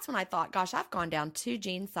 So that's when I thought, gosh, I've gone down 2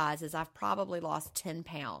 jean sizes. I've probably lost 10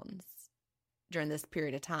 pounds during this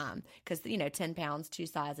period of time because, 10 pounds, 2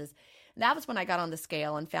 sizes. That was when I got on the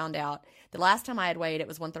scale and found out the last time I had weighed, it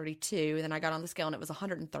was 132. And then I got on the scale and it was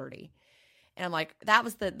 130. And I'm like, that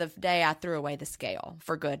was the day I threw away the scale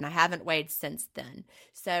for good. And I haven't weighed since then.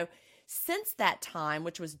 So since that time,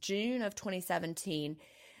 which was June of 2017,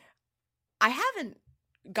 I haven't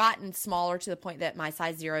gotten smaller to the point that my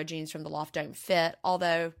size 0 jeans from The Loft don't fit.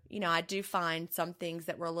 Although, I do find some things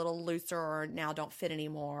that were a little looser or now don't fit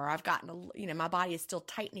anymore. I've gotten, my body is still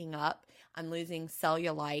tightening up. I'm losing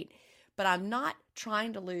cellulite. But I'm not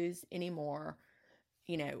trying to lose any more,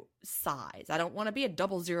 size. I don't want to be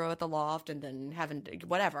a 00 at The Loft and then having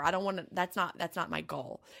whatever. I don't want to, that's not my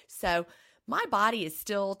goal. So my body is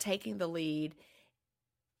still taking the lead,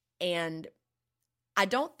 and I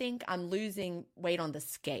don't think I'm losing weight on the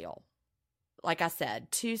scale. Like I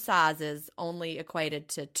said, 2 sizes only equated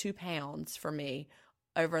to 2 pounds for me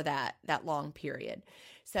over that long period.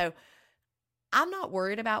 So I'm not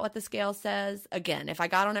worried about what the scale says. Again, if I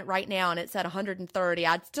got on it right now and it said 130,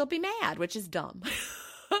 I'd still be mad, which is dumb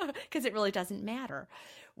because it really doesn't matter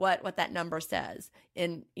what that number says.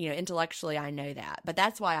 And, intellectually, I know that. But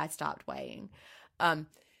that's why I stopped weighing. I'm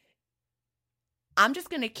just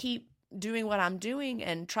going to keep doing what I'm doing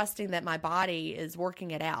and trusting that my body is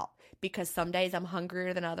working it out, because some days I'm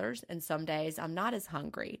hungrier than others and some days I'm not as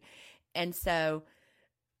hungry. And so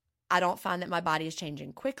I don't find that my body is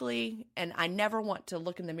changing quickly, and I never want to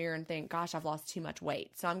look in the mirror and think, gosh, I've lost too much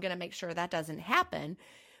weight. So I'm going to make sure that doesn't happen.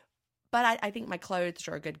 But I think my clothes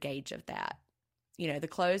are a good gauge of that. The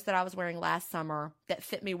clothes that I was wearing last summer that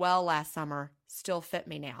fit me well last summer still fit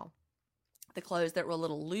me now. The clothes that were a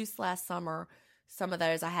little loose last summer, some of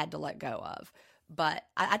those I had to let go of. But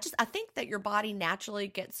I think that your body naturally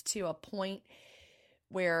gets to a point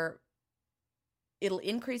where it'll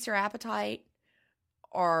increase your appetite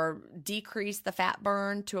or decrease the fat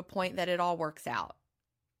burn to a point that it all works out.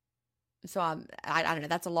 So I don't know.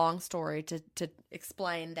 That's a long story to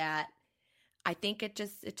explain that. I think it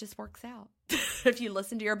just works out if you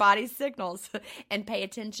listen to your body's signals and pay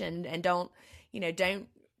attention and don't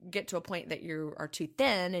get to a point that you are too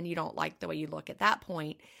thin and you don't like the way you look at that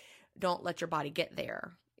point. Don't let your body get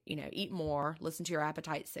there. Eat more, listen to your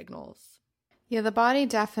appetite signals. Yeah, the body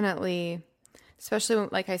definitely, especially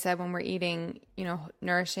like I said, when we're eating,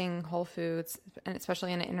 nourishing whole foods, and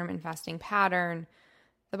especially in an intermittent fasting pattern,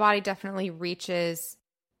 the body definitely reaches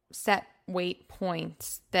set weight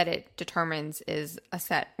points that it determines is a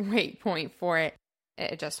set weight point for it.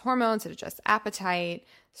 It adjusts hormones, it adjusts appetite,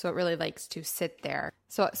 so it really likes to sit there.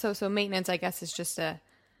 So maintenance, I guess, is just a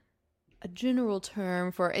general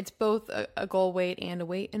term for, it's both a goal weight and a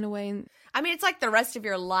weight in a way. I mean, it's like the rest of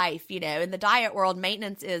your life, in the diet world,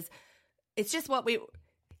 maintenance is, it's just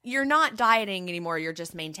you're not dieting anymore. You're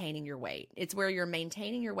just maintaining your weight. It's where you're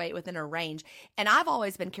maintaining your weight within a range. And I've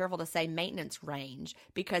always been careful to say maintenance range,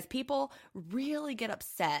 because people really get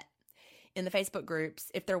upset in the Facebook groups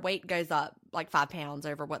if their weight goes up like 5 pounds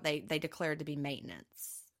over what they declared to be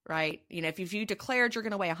maintenance, right? If you declared you're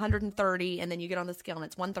going to weigh 130 and then you get on the scale and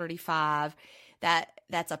it's 135,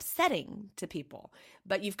 that's upsetting to people.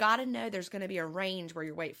 But you've got to know there's going to be a range where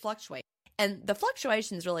your weight fluctuates. And the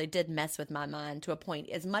fluctuations really did mess with my mind to a point.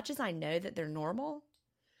 As much as I know that they're normal,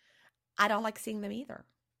 I don't like seeing them either.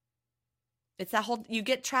 It's that whole, you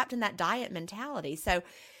get trapped in that diet mentality. So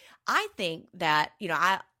I think that,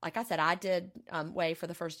 like I said, I did weigh for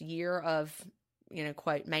the first year of,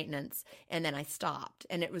 quote, maintenance, and then I stopped.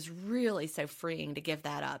 And it was really so freeing to give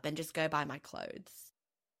that up and just go buy my clothes.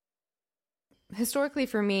 Historically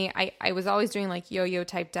for me, I was always doing like yo-yo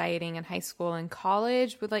type dieting in high school and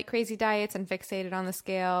college with like crazy diets and fixated on the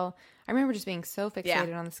scale. I remember just being so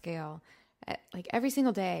fixated on the scale like every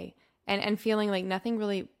single day and feeling like nothing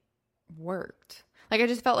really worked. Like I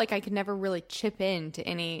just felt like I could never really chip into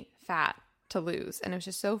any fat to lose. And it was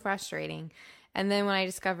just so frustrating. And then when I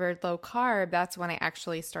discovered low carb, that's when I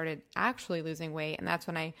actually started losing weight. And that's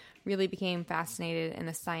when I really became fascinated in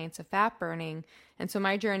the science of fat burning. And so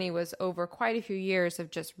my journey was over quite a few years of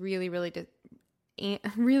just really,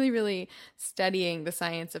 really studying the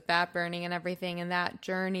science of fat burning and everything. And that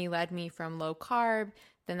journey led me from low carb.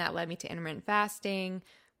 Then that led me to intermittent fasting,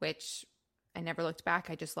 which I never looked back.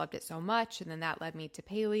 I just loved it so much. And then that led me to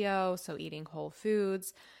paleo, so eating whole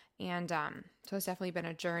foods. And so it's definitely been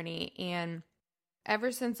a journey. And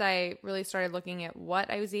ever since I really started looking at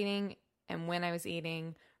what I was eating and when I was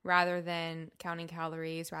eating, rather than counting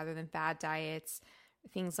calories, rather than fad diets,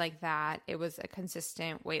 things like that, it was a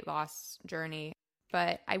consistent weight loss journey.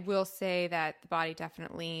 But I will say that the body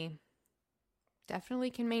definitely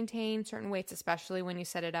can maintain certain weights, especially when you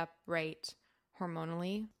set it up right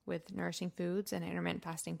hormonally with nourishing foods and intermittent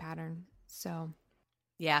fasting pattern. So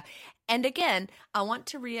yeah. And again, I want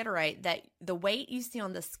to reiterate that the weight you see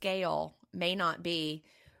on the scale may not be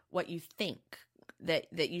what you think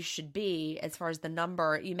that you should be as far as the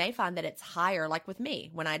number. You may find that it's higher, like with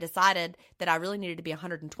me, when I decided that I really needed to be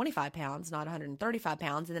 125 pounds, not 135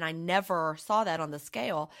 pounds, and then I never saw that on the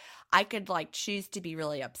scale. I could like choose to be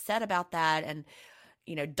really upset about that and,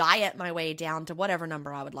 diet my way down to whatever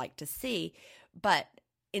number I would like to see. But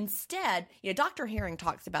instead, Dr. Herring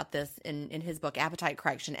talks about this in his book, Appetite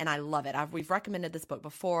Correction, and I love it. We've recommended this book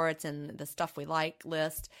before. It's in the Stuff We Like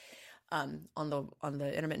list on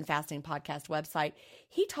the Intermittent Fasting Podcast website.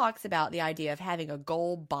 He talks about the idea of having a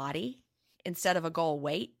goal body instead of a goal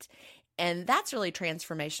weight, and that's really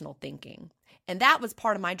transformational thinking. And that was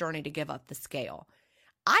part of my journey to give up the scale.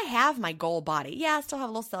 I have my goal body. Yeah, I still have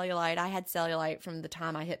a little cellulite. I had cellulite from the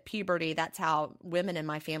time I hit puberty. That's how women in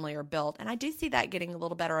my family are built. And I do see that getting a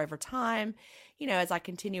little better over time. As I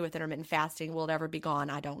continue with intermittent fasting, will it ever be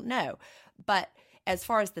gone? I don't know. But as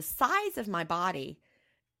far as the size of my body,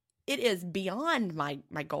 it is beyond my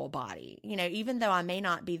goal body. Even though I may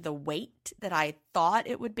not be the weight that I thought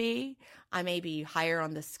it would be, I may be higher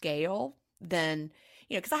on the scale than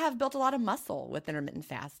because I have built a lot of muscle with intermittent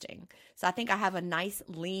fasting. So I think I have a nice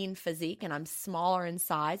lean physique and I'm smaller in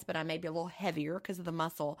size, but I may be a little heavier because of the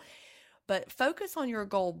muscle. But focus on your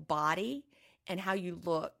goal body and how you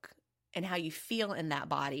look and how you feel in that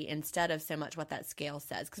body instead of so much what that scale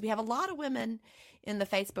says. Because we have a lot of women in the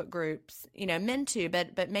Facebook groups, men too,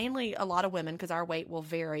 but mainly a lot of women because our weight will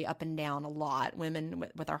vary up and down a lot. Women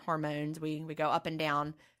with our hormones, we go up and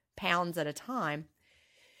down pounds at a time.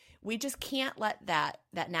 We just can't let that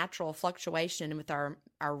natural fluctuation with our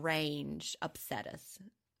range upset us,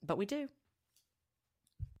 but we do.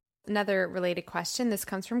 Another related question. This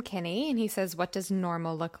comes from Kenny, and he says, what does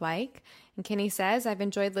normal look like? And Kenny says, I've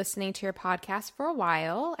enjoyed listening to your podcast for a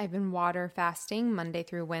while. I've been water fasting Monday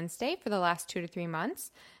through Wednesday for the last 2 to 3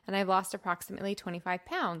 months, and I've lost approximately 25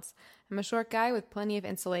 pounds. I'm a short guy with plenty of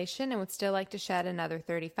insulation and would still like to shed another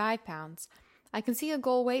 35 pounds. I can see a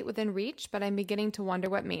goal weight within reach, but I'm beginning to wonder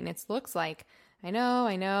what maintenance looks like. I know.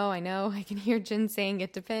 I can hear Jen saying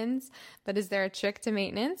it depends, but is there a trick to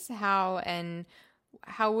maintenance? How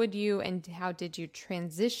did you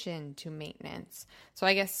transition to maintenance? So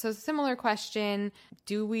I guess, similar question.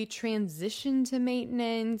 Do we transition to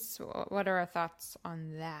maintenance? What are our thoughts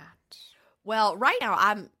on that? Well, right now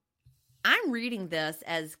I'm reading this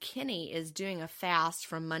as Kenny is doing a fast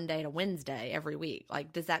from Monday to Wednesday every week.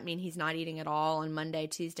 Like, does that mean he's not eating at all on Monday,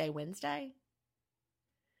 Tuesday, Wednesday?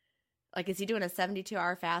 Like, is he doing a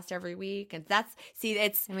 72-hour fast every week? And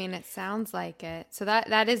it sounds like it. So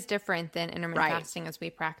that is different than intermittent fasting as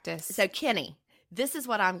we practice. So Kenny, this is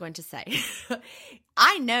what I'm going to say.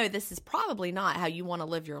 I know this is probably not how you want to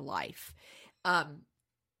live your life.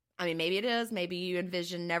 Maybe it is. Maybe you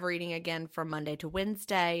envision never eating again from Monday to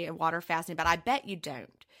Wednesday and water fasting, but I bet you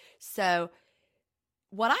don't. So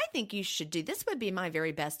what I think you should do, this would be my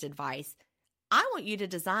very best advice. I want you to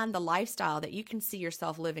design the lifestyle that you can see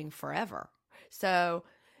yourself living forever. So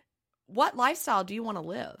what lifestyle do you want to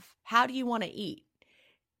live? How do you want to eat?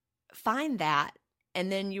 Find that,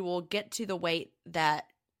 and then you will get to the weight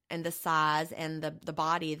and the size and the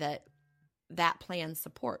body that plan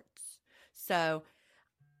supports. So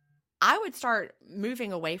I would start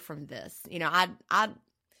moving away from this. I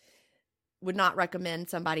would not recommend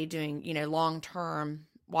somebody doing, long-term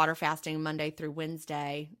water fasting Monday through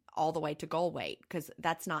Wednesday all the way to goal weight, because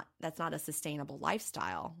that's not a sustainable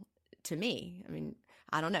lifestyle to me. I mean,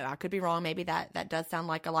 I don't know. I could be wrong. Maybe that does sound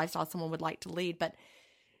like a lifestyle someone would like to lead, but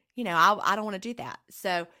I don't want to do that.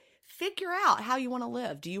 So figure out how you want to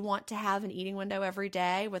live. Do you want to have an eating window every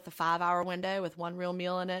day with a 5-hour window with one real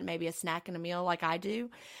meal in it, maybe a snack and a meal like I do?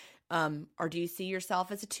 Or do you see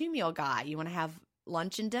yourself as a 2-meal guy? You want to have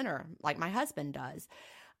lunch and dinner like my husband does.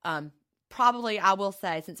 Probably, I will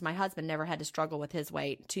say, since my husband never had to struggle with his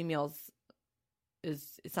weight, 2 meals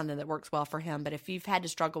is something that works well for him. But if you've had to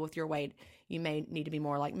struggle with your weight, you may need to be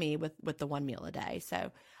more like me with the 1 meal a day.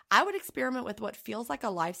 So I would experiment with what feels like a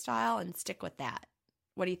lifestyle and stick with that.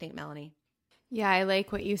 What do you think, Melanie? Yeah, I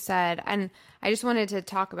like what you said. And I just wanted to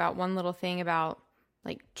talk about one little thing about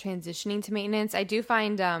like transitioning to maintenance. I do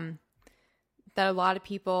find that a lot of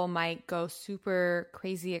people might go super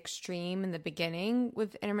crazy extreme in the beginning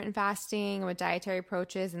with intermittent fasting, with dietary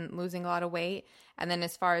approaches and losing a lot of weight. And then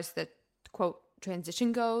as far as the quote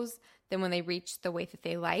transition goes, then when they reach the weight that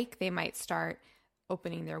they like, they might start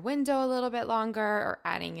opening their window a little bit longer or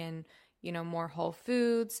adding in, more whole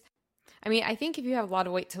foods. I mean, I think if you have a lot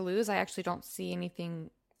of weight to lose, I actually don't see anything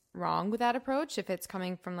wrong with that approach if it's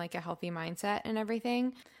coming from like a healthy mindset and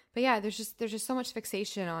everything. But yeah, there's just so much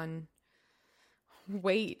fixation on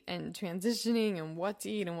weight and transitioning and what to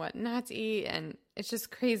eat and what not to eat, and it's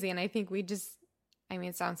just crazy. And I think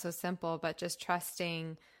it sounds so simple, but just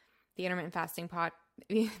trusting the intermittent fasting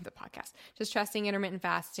podcast, just trusting intermittent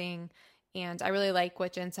fasting. And I really like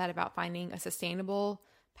what Jen said about finding a sustainable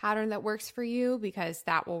pattern that works for you, because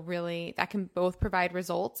that can both provide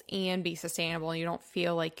results and be sustainable. You don't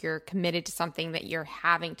feel like you're committed to something that you're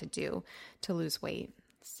having to do to lose weight.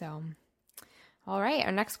 So, all right.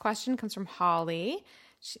 Our next question comes from Holly.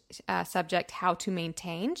 Subject, how to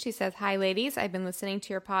maintain. She says, "Hi ladies, I've been listening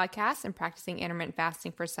to your podcast and practicing intermittent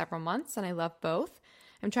fasting for several months, and I love both.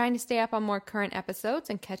 I'm trying to stay up on more current episodes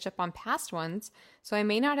and catch up on past ones, so I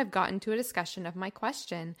may not have gotten to a discussion of my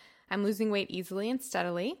question. I'm losing weight easily and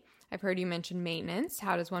steadily. I've heard you mention maintenance.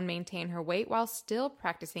 How does one maintain her weight while still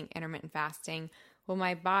practicing intermittent fasting? Will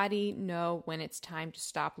my body know when it's time to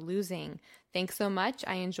stop losing? Thanks so much.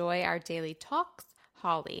 I enjoy our daily talks,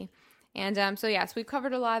 Holly." And so yes, we've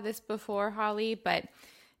covered a lot of this before, Holly, but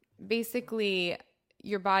basically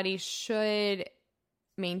your body should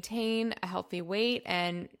maintain a healthy weight.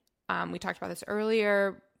 And we talked about this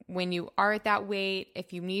earlier. When you are at that weight,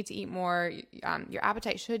 if you need to eat more, your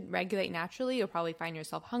appetite should regulate naturally. You'll probably find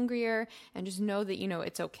yourself hungrier, and just know that,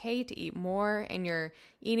 it's okay to eat more in your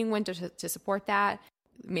eating window to support that,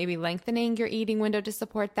 maybe lengthening your eating window to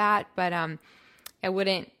support that. But I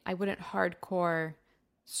wouldn't hardcore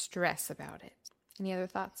stress about it. Any other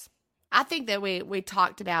thoughts? I think that we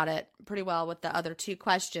talked about it pretty well with the other 2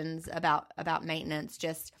 questions about maintenance.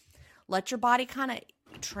 Just let your body kind of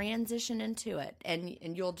transition into it,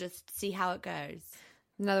 and you'll just see how it goes.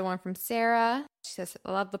 Another one from Sarah. She says,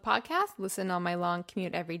 "I love the podcast. Listen on my long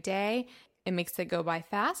commute every day. It makes it go by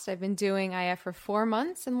fast. I've been doing IF for 4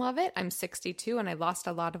 months and love it. I'm 62 and I lost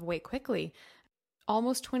a lot of weight quickly.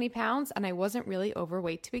 Almost 20 pounds, and I wasn't really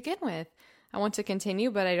overweight to begin with. I want to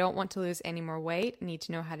continue, but I don't want to lose any more weight. I need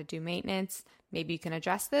to know how to do maintenance. Maybe you can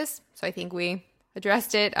address this." So I think we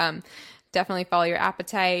addressed it. Definitely follow your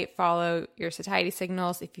appetite, follow your satiety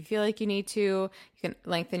signals. If you feel like you need to, you can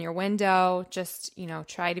lengthen your window. Just,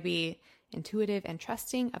 try to be intuitive and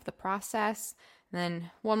trusting of the process. And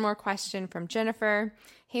then one more question from Jennifer.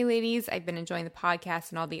 "Hey ladies, I've been enjoying the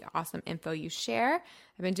podcast and all the awesome info you share.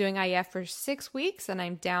 I've been doing IF for 6 weeks and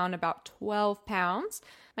I'm down about 12 pounds.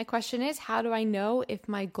 My question is, how do I know if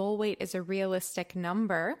my goal weight is a realistic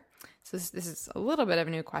number?" So this is a little bit of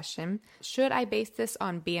a new question. "Should I base this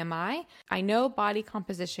on BMI? I know body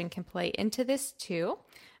composition can play into this too.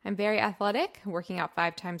 I'm very athletic, working out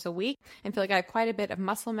 5 times a week, and feel like I have quite a bit of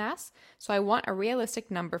muscle mass, so I want a realistic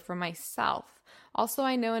number for myself. Also,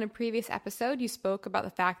 I know in a previous episode you spoke about the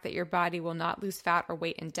fact that your body will not lose fat or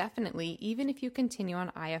weight indefinitely, even if you continue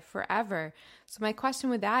on IF forever. So my question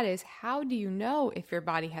with that is, how do you know if your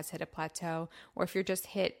body has hit a plateau or if you're just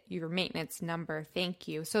hit your maintenance number? Thank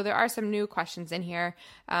you." So there are some new questions in here.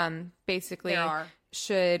 Basically, There are.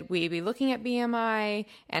 Should we be looking at BMI?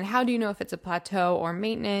 And how do you know if it's a plateau or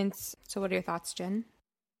maintenance? So what are your thoughts, Jen?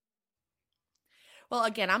 Well,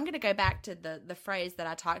 again, I'm going to go back to the phrase that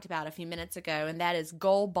I talked about a few minutes ago, and that is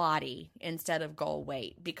goal body instead of goal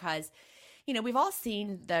weight, because, we've all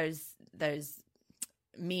seen those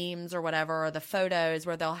memes or whatever, or the photos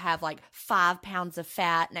where they'll have like 5 pounds of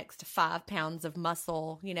fat next to 5 pounds of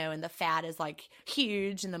muscle, and the fat is like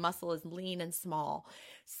huge and the muscle is lean and small.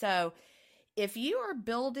 So if you are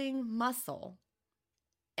building muscle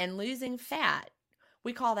and losing fat,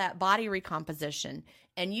 we call that body recomposition.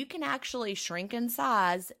 And you can actually shrink in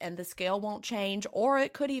size and the scale won't change, or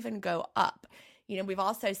it could even go up. We've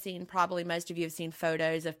also seen, probably most of you have seen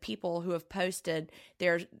photos of people who have posted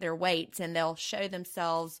their weights, and they'll show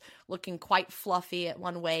themselves looking quite fluffy at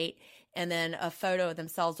one weight, and then a photo of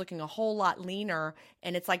themselves looking a whole lot leaner,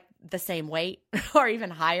 and it's like the same weight or even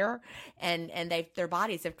higher, and their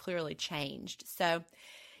bodies have clearly changed. So,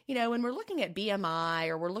 when we're looking at BMI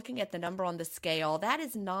or we're looking at the number on the scale, that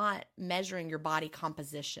is not measuring your body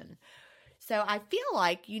composition. So I feel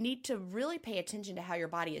like you need to really pay attention to how your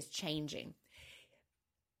body is changing.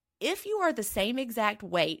 If you are the same exact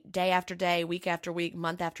weight day after day, week after week,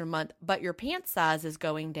 month after month, but your pant size is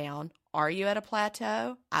going down, are you at a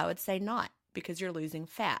plateau? I would say not, because you're losing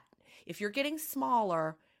fat. If you're getting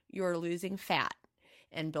smaller, you're losing fat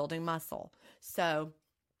and building muscle. So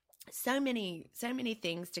many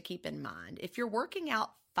things to keep in mind. If you're working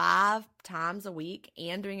out 5 times a week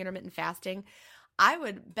and doing intermittent fasting, I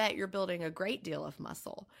would bet you're building a great deal of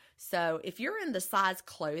muscle. So if you're in the size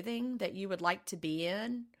clothing that you would like to be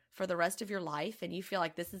in for the rest of your life and you feel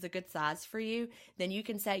like this is a good size for you, then you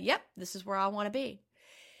can say, yep, this is where I want to be.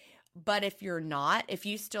 But if you're not, if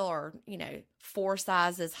you still are, 4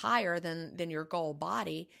 sizes higher than your goal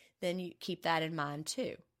body, then you keep that in mind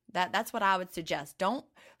too. That's what I would suggest. Don't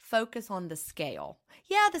focus on the scale.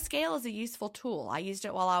 Yeah, the scale is a useful tool. I used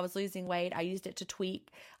it while I was losing weight. I used it to tweak.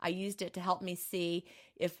 I used it to help me see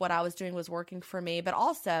if what I was doing was working for me. But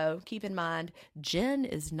also keep in mind, Jen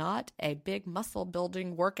is not a big muscle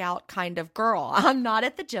building workout kind of girl. I'm not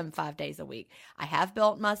at the gym 5 days a week. I have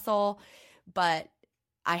built muscle, but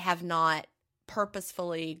I have not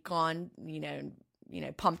purposefully gone,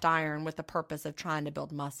 pumped iron with the purpose of trying to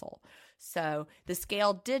build muscle. So the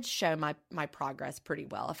scale did show my progress pretty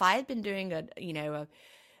well. If I had been doing a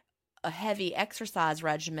heavy exercise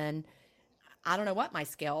regimen, I don't know what my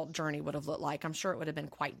scale journey would have looked like. I'm sure it would have been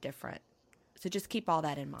quite different. So just keep all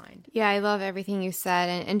that in mind. Yeah, I love everything you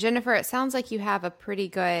said. And Jennifer, it sounds like you have a pretty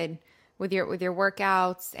good, with your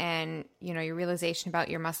workouts and, your realization about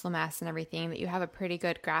your muscle mass and everything, that you have a pretty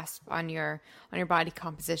good grasp on your body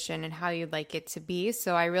composition and how you'd like it to be.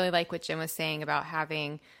 So I really like what Jen was saying about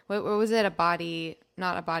having, what was it? A goal body.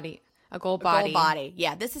 A goal body.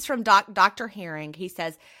 Yeah. This is from Dr. Herring. He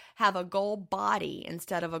says, have a goal body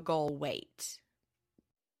instead of a goal weight.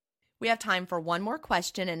 We have time for one more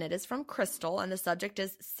question, and it is from Crystal, and the subject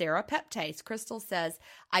is Serrapeptase. Crystal says,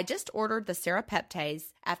 I just ordered the Serrapeptase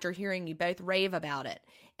after hearing you both rave about it,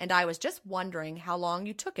 and I was just wondering how long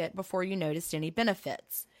you took it before you noticed any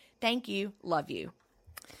benefits. Thank you. Love you.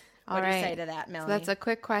 What do you say to that, Melanie? So that's a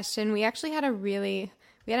quick question. We actually had we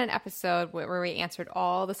had an episode where we answered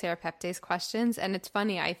all the Serrapeptase questions, and it's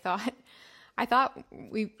funny. I thought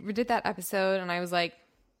we did that episode, and I was like,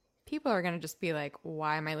 people are going to just be like,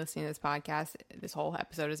 why am I listening to this podcast? This whole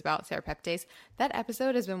episode is about Serrapeptase. That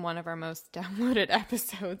episode has been one of our most downloaded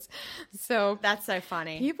episodes. So that's so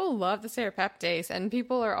funny. People love the Serrapeptase, and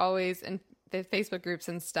people are always in the Facebook groups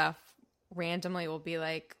and stuff randomly will be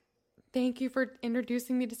like, thank you for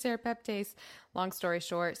introducing me to Serrapeptase. Long story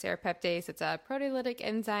short, Serrapeptase, it's a proteolytic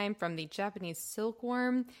enzyme from the Japanese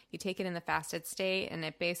silkworm. You take it in the fasted state, and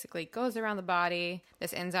it basically goes around the body,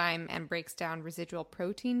 this enzyme, and breaks down residual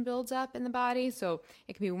protein builds up in the body. So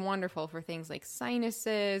it can be wonderful for things like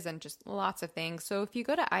sinuses and just lots of things. So if you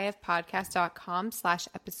go to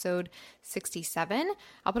ifpodcast.com/episode 67,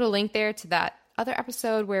 I'll put a link there to that other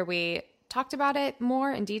episode where we talked about it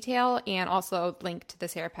more in detail, and also link to the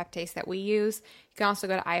Serrapeptase that we use. You can also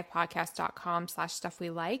go to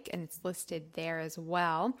ifpodcast.com/stuffwelike, and it's listed there as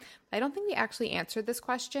well. I don't think we actually answered this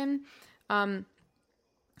question. I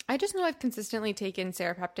just know I've consistently taken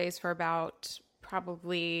Serrapeptase for about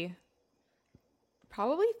probably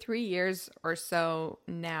 3 years or so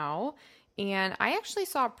now, and I actually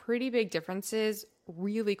saw pretty big differences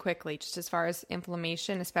really quickly, just as far as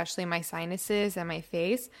inflammation, especially in my sinuses and my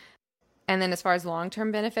face. And then as far as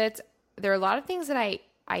long-term benefits, there are a lot of things that I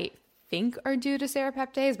think are due to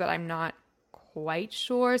Serrapeptase, but I'm not quite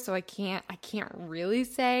sure, so I can't really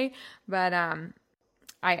say. But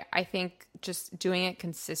I think just doing it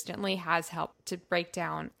consistently has helped to break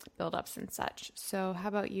down buildups and such. So how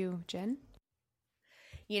about you, Jen?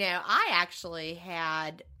 I actually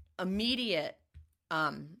had immediate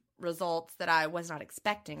results that I was not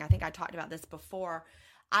expecting. I think I talked about this before.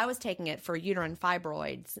 I was taking it for uterine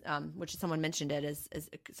fibroids, which someone mentioned it as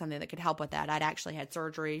something that could help with that. I'd actually had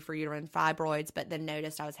surgery for uterine fibroids, but then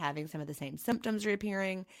noticed I was having some of the same symptoms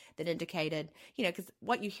reappearing that indicated, because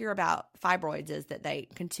what you hear about fibroids is that they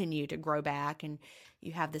continue to grow back and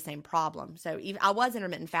you have the same problem. So I was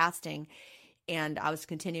intermittent fasting, and I was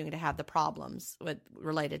continuing to have the problems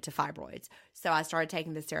related to fibroids. So I started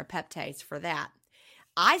taking the Serrapeptase for that.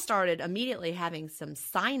 I started immediately having some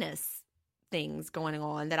sinus things going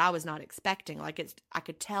on that I was not expecting. I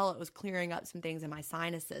could tell it was clearing up some things in my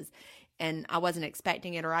sinuses, and I wasn't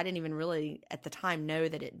expecting it, or I didn't even really at the time know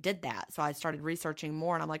that it did that. So I started researching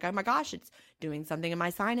more, and I'm like, oh my gosh, it's doing something in my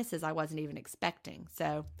sinuses I wasn't even expecting.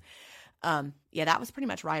 So that was pretty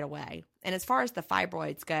much right away. And as far as the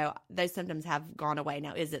fibroids go, those symptoms have gone away.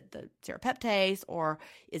 Now, is it the Serrapeptase, or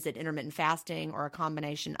is it intermittent fasting, or a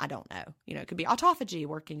combination? I don't know. It could be autophagy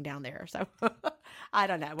working down there. So I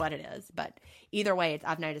don't know what it is. But either way,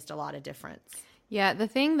 I've noticed a lot of difference. Yeah, the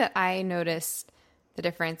thing that I noticed the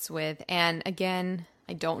difference with, and again,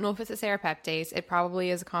 I don't know if it's a Serrapeptase. It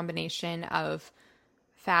probably is a combination of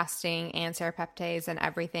fasting and Serrapeptase and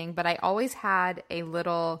everything. But I always had a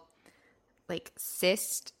little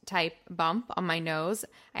cyst type bump on my nose.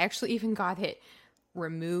 I actually even got it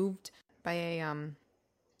removed by a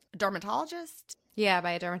dermatologist. Yeah,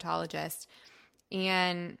 by a dermatologist.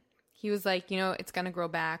 And he was like, it's going to grow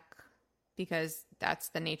back because that's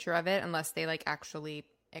the nature of it, unless they actually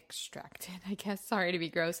extract it, I guess. Sorry to be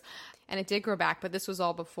gross. And it did grow back, but this was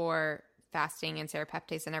all before fasting and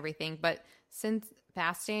Serrapeptase and everything. But since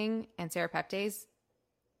fasting and Serrapeptase,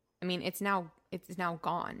 it's now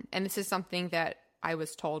gone. And this is something that I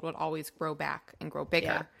was told would always grow back and grow bigger.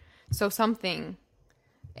 Yeah. So something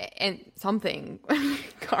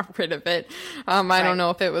got rid of it. I don't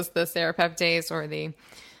know if it was the Serrapeptase or the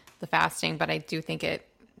fasting, but I do think it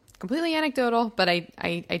completely anecdotal, but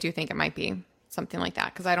I do think it might be something like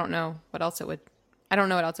that, because I don't know what else it would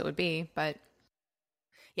be, but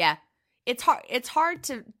yeah, it's hard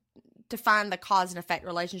to find the cause and effect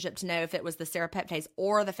relationship to know if it was the Serrapeptase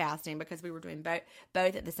or the fasting, because we were doing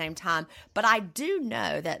both at the same time. But I do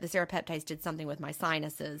know that the Serrapeptase did something with my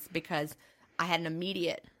sinuses, because I had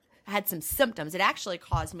some symptoms. It actually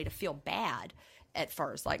caused me to feel bad at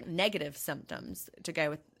first, negative symptoms to go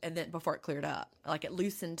with, and then before it cleared up, it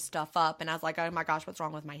loosened stuff up, and I was like, oh my gosh, what's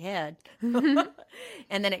wrong with my head? And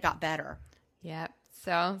then it got better. Yep.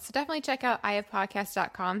 So definitely check out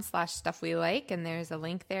ifpodcast.com/stuffwelike, and there's a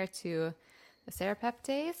link there to the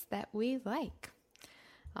Serrapeptase that we like.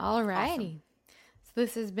 All righty. Awesome. So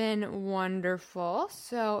this has been wonderful.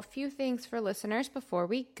 So a few things for listeners before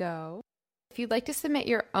we go. If you'd like to submit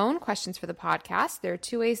your own questions for the podcast, there are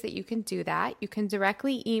 2 ways that you can do that. You can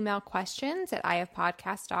directly email questions at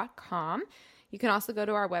ifpodcast.com. You can also go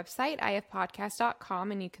to our website,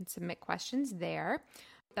 ifpodcast.com, and you can submit questions there.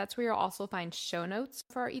 That's where you'll also find show notes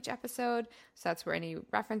for each episode. So that's where any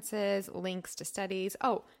references, links to studies.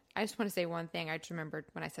 Oh, I just want to say one thing. I just remembered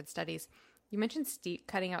when I said studies. You mentioned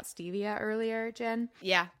cutting out stevia earlier, Jen.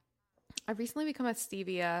 Yeah. I've recently become a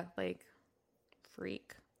stevia,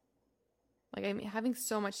 freak. I'm having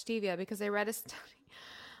so much stevia because I read a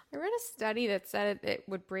study that said it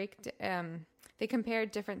would break, they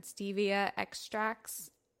compared different stevia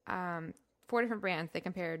extracts, 4 different brands. They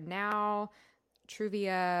compared Now,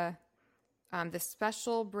 Truvia, the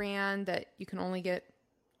special brand that you can only get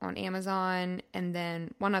on Amazon, and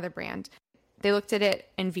then one other brand. They looked at it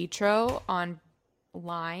in vitro on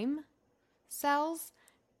lime cells,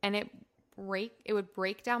 and it would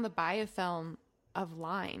break down the biofilm of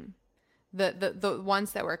lime, the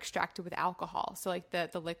ones that were extracted with alcohol. So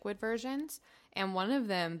the liquid versions. And one of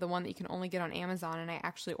them, the one that you can only get on Amazon, and I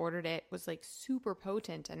actually ordered it, was super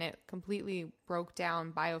potent, and it completely broke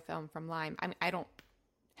down biofilm from lime. I don't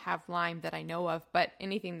have lime that I know of, but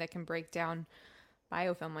anything that can break down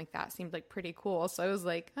biofilm like that seemed pretty cool. So I was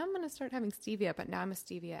like, I'm going to start having stevia, but now I'm a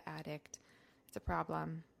stevia addict. It's a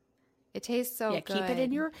problem. It tastes so good. Keep it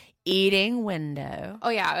in your eating window. Oh,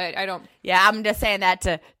 yeah. I don't. Yeah, I'm just saying that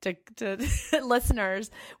to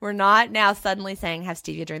listeners. We're not now suddenly saying have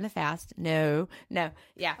stevia during the fast. No. Yeah.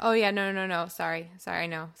 Oh, yeah. No. Sorry.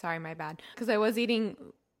 No. Sorry, my bad. Because I was eating,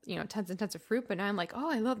 tons and tons of fruit, but now I'm like,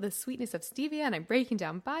 oh, I love the sweetness of stevia, and I'm breaking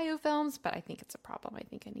down biofilms, but I think it's a problem. I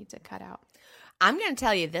think I need to cut out. I'm going to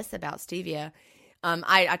tell you this about stevia.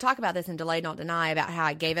 I talk about this in Delay Don't Deny about how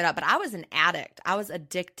I gave it up, but I was an addict. I was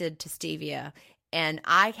addicted to stevia, And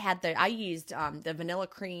I used the vanilla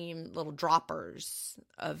cream little droppers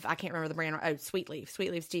of, I can't remember the brand, Sweet Leaf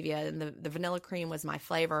Stevia, and the vanilla cream was my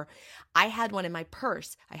flavor. I had one in my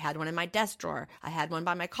purse. I had one in my desk drawer. I had one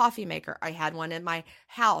by my coffee maker. I had one in my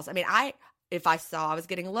house. I mean, if I saw I was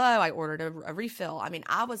getting low, I ordered a refill. I mean,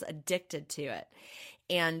 I was addicted to it.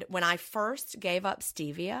 And when I first gave up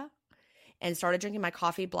stevia and started drinking my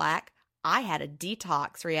coffee black, I had a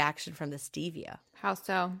detox reaction from the stevia. How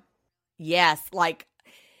so? Yes, like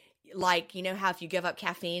you know how if you give up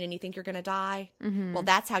caffeine and you think you're going to die? Mm-hmm. Well,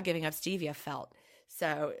 that's how giving up stevia felt.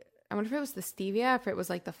 So I wonder if it was the stevia, if it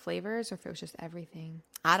was like the flavors, or if it was just everything.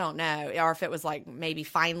 I don't know. Or if it was like maybe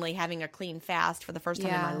finally having a clean fast for the first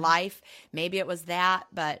time in my life. Maybe it was that.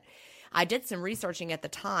 But I did some researching at the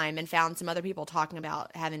time and found some other people talking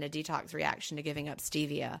about having a detox reaction to giving up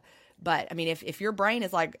stevia. But, I mean, if your brain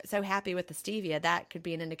is, like, so happy with the stevia, that could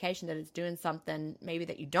be an indication that it's doing something maybe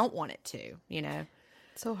that you don't want it to, you know?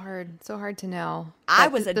 So hard to know. I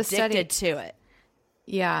was addicted to it.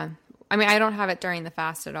 Yeah. I mean, I don't have it during the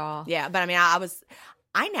fast at all. Yeah, but, I mean,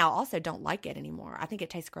 I now also don't like it anymore. I think it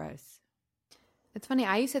tastes gross. It's funny.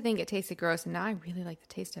 I used to think it tasted gross, and now I really like the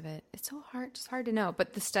taste of it. It's so hard to know.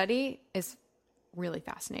 But the study is really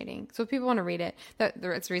fascinating. So if people want to read it,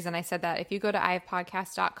 that's the reason I said that. If you go to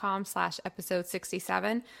ifpodcast.com/episode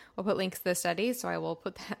 67, we'll put links to the study. So I will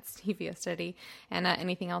put that stevia study and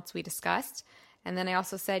anything else we discussed. And then I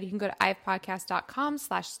also said you can go to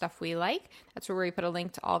ifpodcast.com/stuff we like. That's where we put a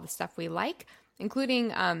link to all the stuff we like, including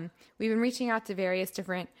we've been reaching out to various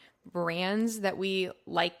different brands that we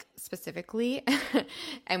like specifically,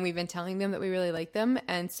 and we've been telling them that we really like them.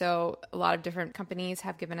 And so a lot of different companies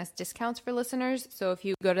have given us discounts for listeners. So if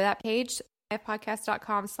you go to that page,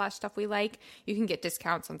 podcast.com/stuff we like, you can get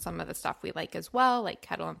discounts on some of the stuff we like as well, like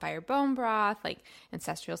Kettle and Fire bone broth, like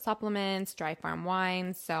ancestral supplements, dry farm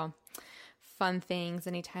wines. So fun things.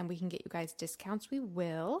 Anytime we can get you guys discounts, we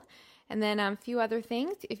will. And then a few other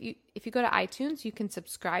things. If you go to iTunes, you can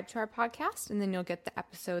subscribe to our podcast, and then you'll get the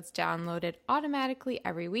episodes downloaded automatically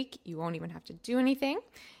every week. You won't even have to do anything.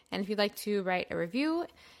 And if you'd like to write a review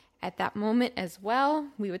at that moment as well,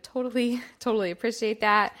 we would totally appreciate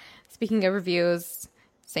that. Speaking of reviews,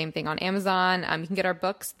 same thing on Amazon. You can get our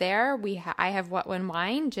books there. I have What When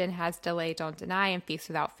Wine. Jen has Delay, Don't Deny, and Feast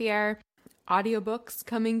Without Fear. Audiobooks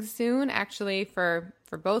coming soon, actually, for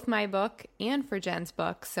both my book and for Jen's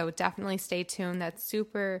book. So definitely stay tuned. That's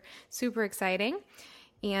super, super exciting.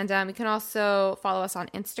 And you can also follow us on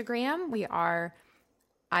Instagram. We are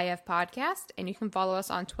IF Podcast. And you can follow us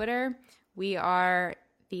on Twitter. We are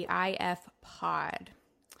the IF Pod.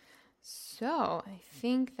 So I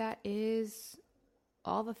think that is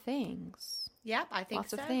all the things. Yep, I think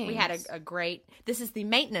Lots so. Of things. We had a great, this is the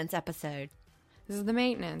maintenance episode. This is the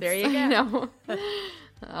maintenance. There you go.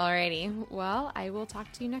 Alrighty. Well, I will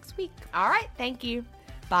talk to you next week. All right. Thank you.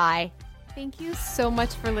 Bye. Thank you so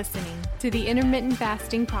much for listening to the Intermittent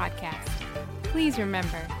Fasting Podcast. Please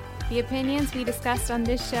remember, the opinions we discussed on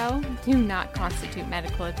this show do not constitute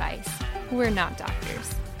medical advice. We're not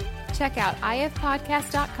doctors. Check out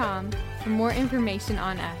ifpodcast.com for more information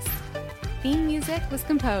on us. Theme music was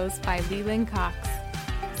composed by Leland Cox.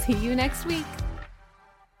 See you next week.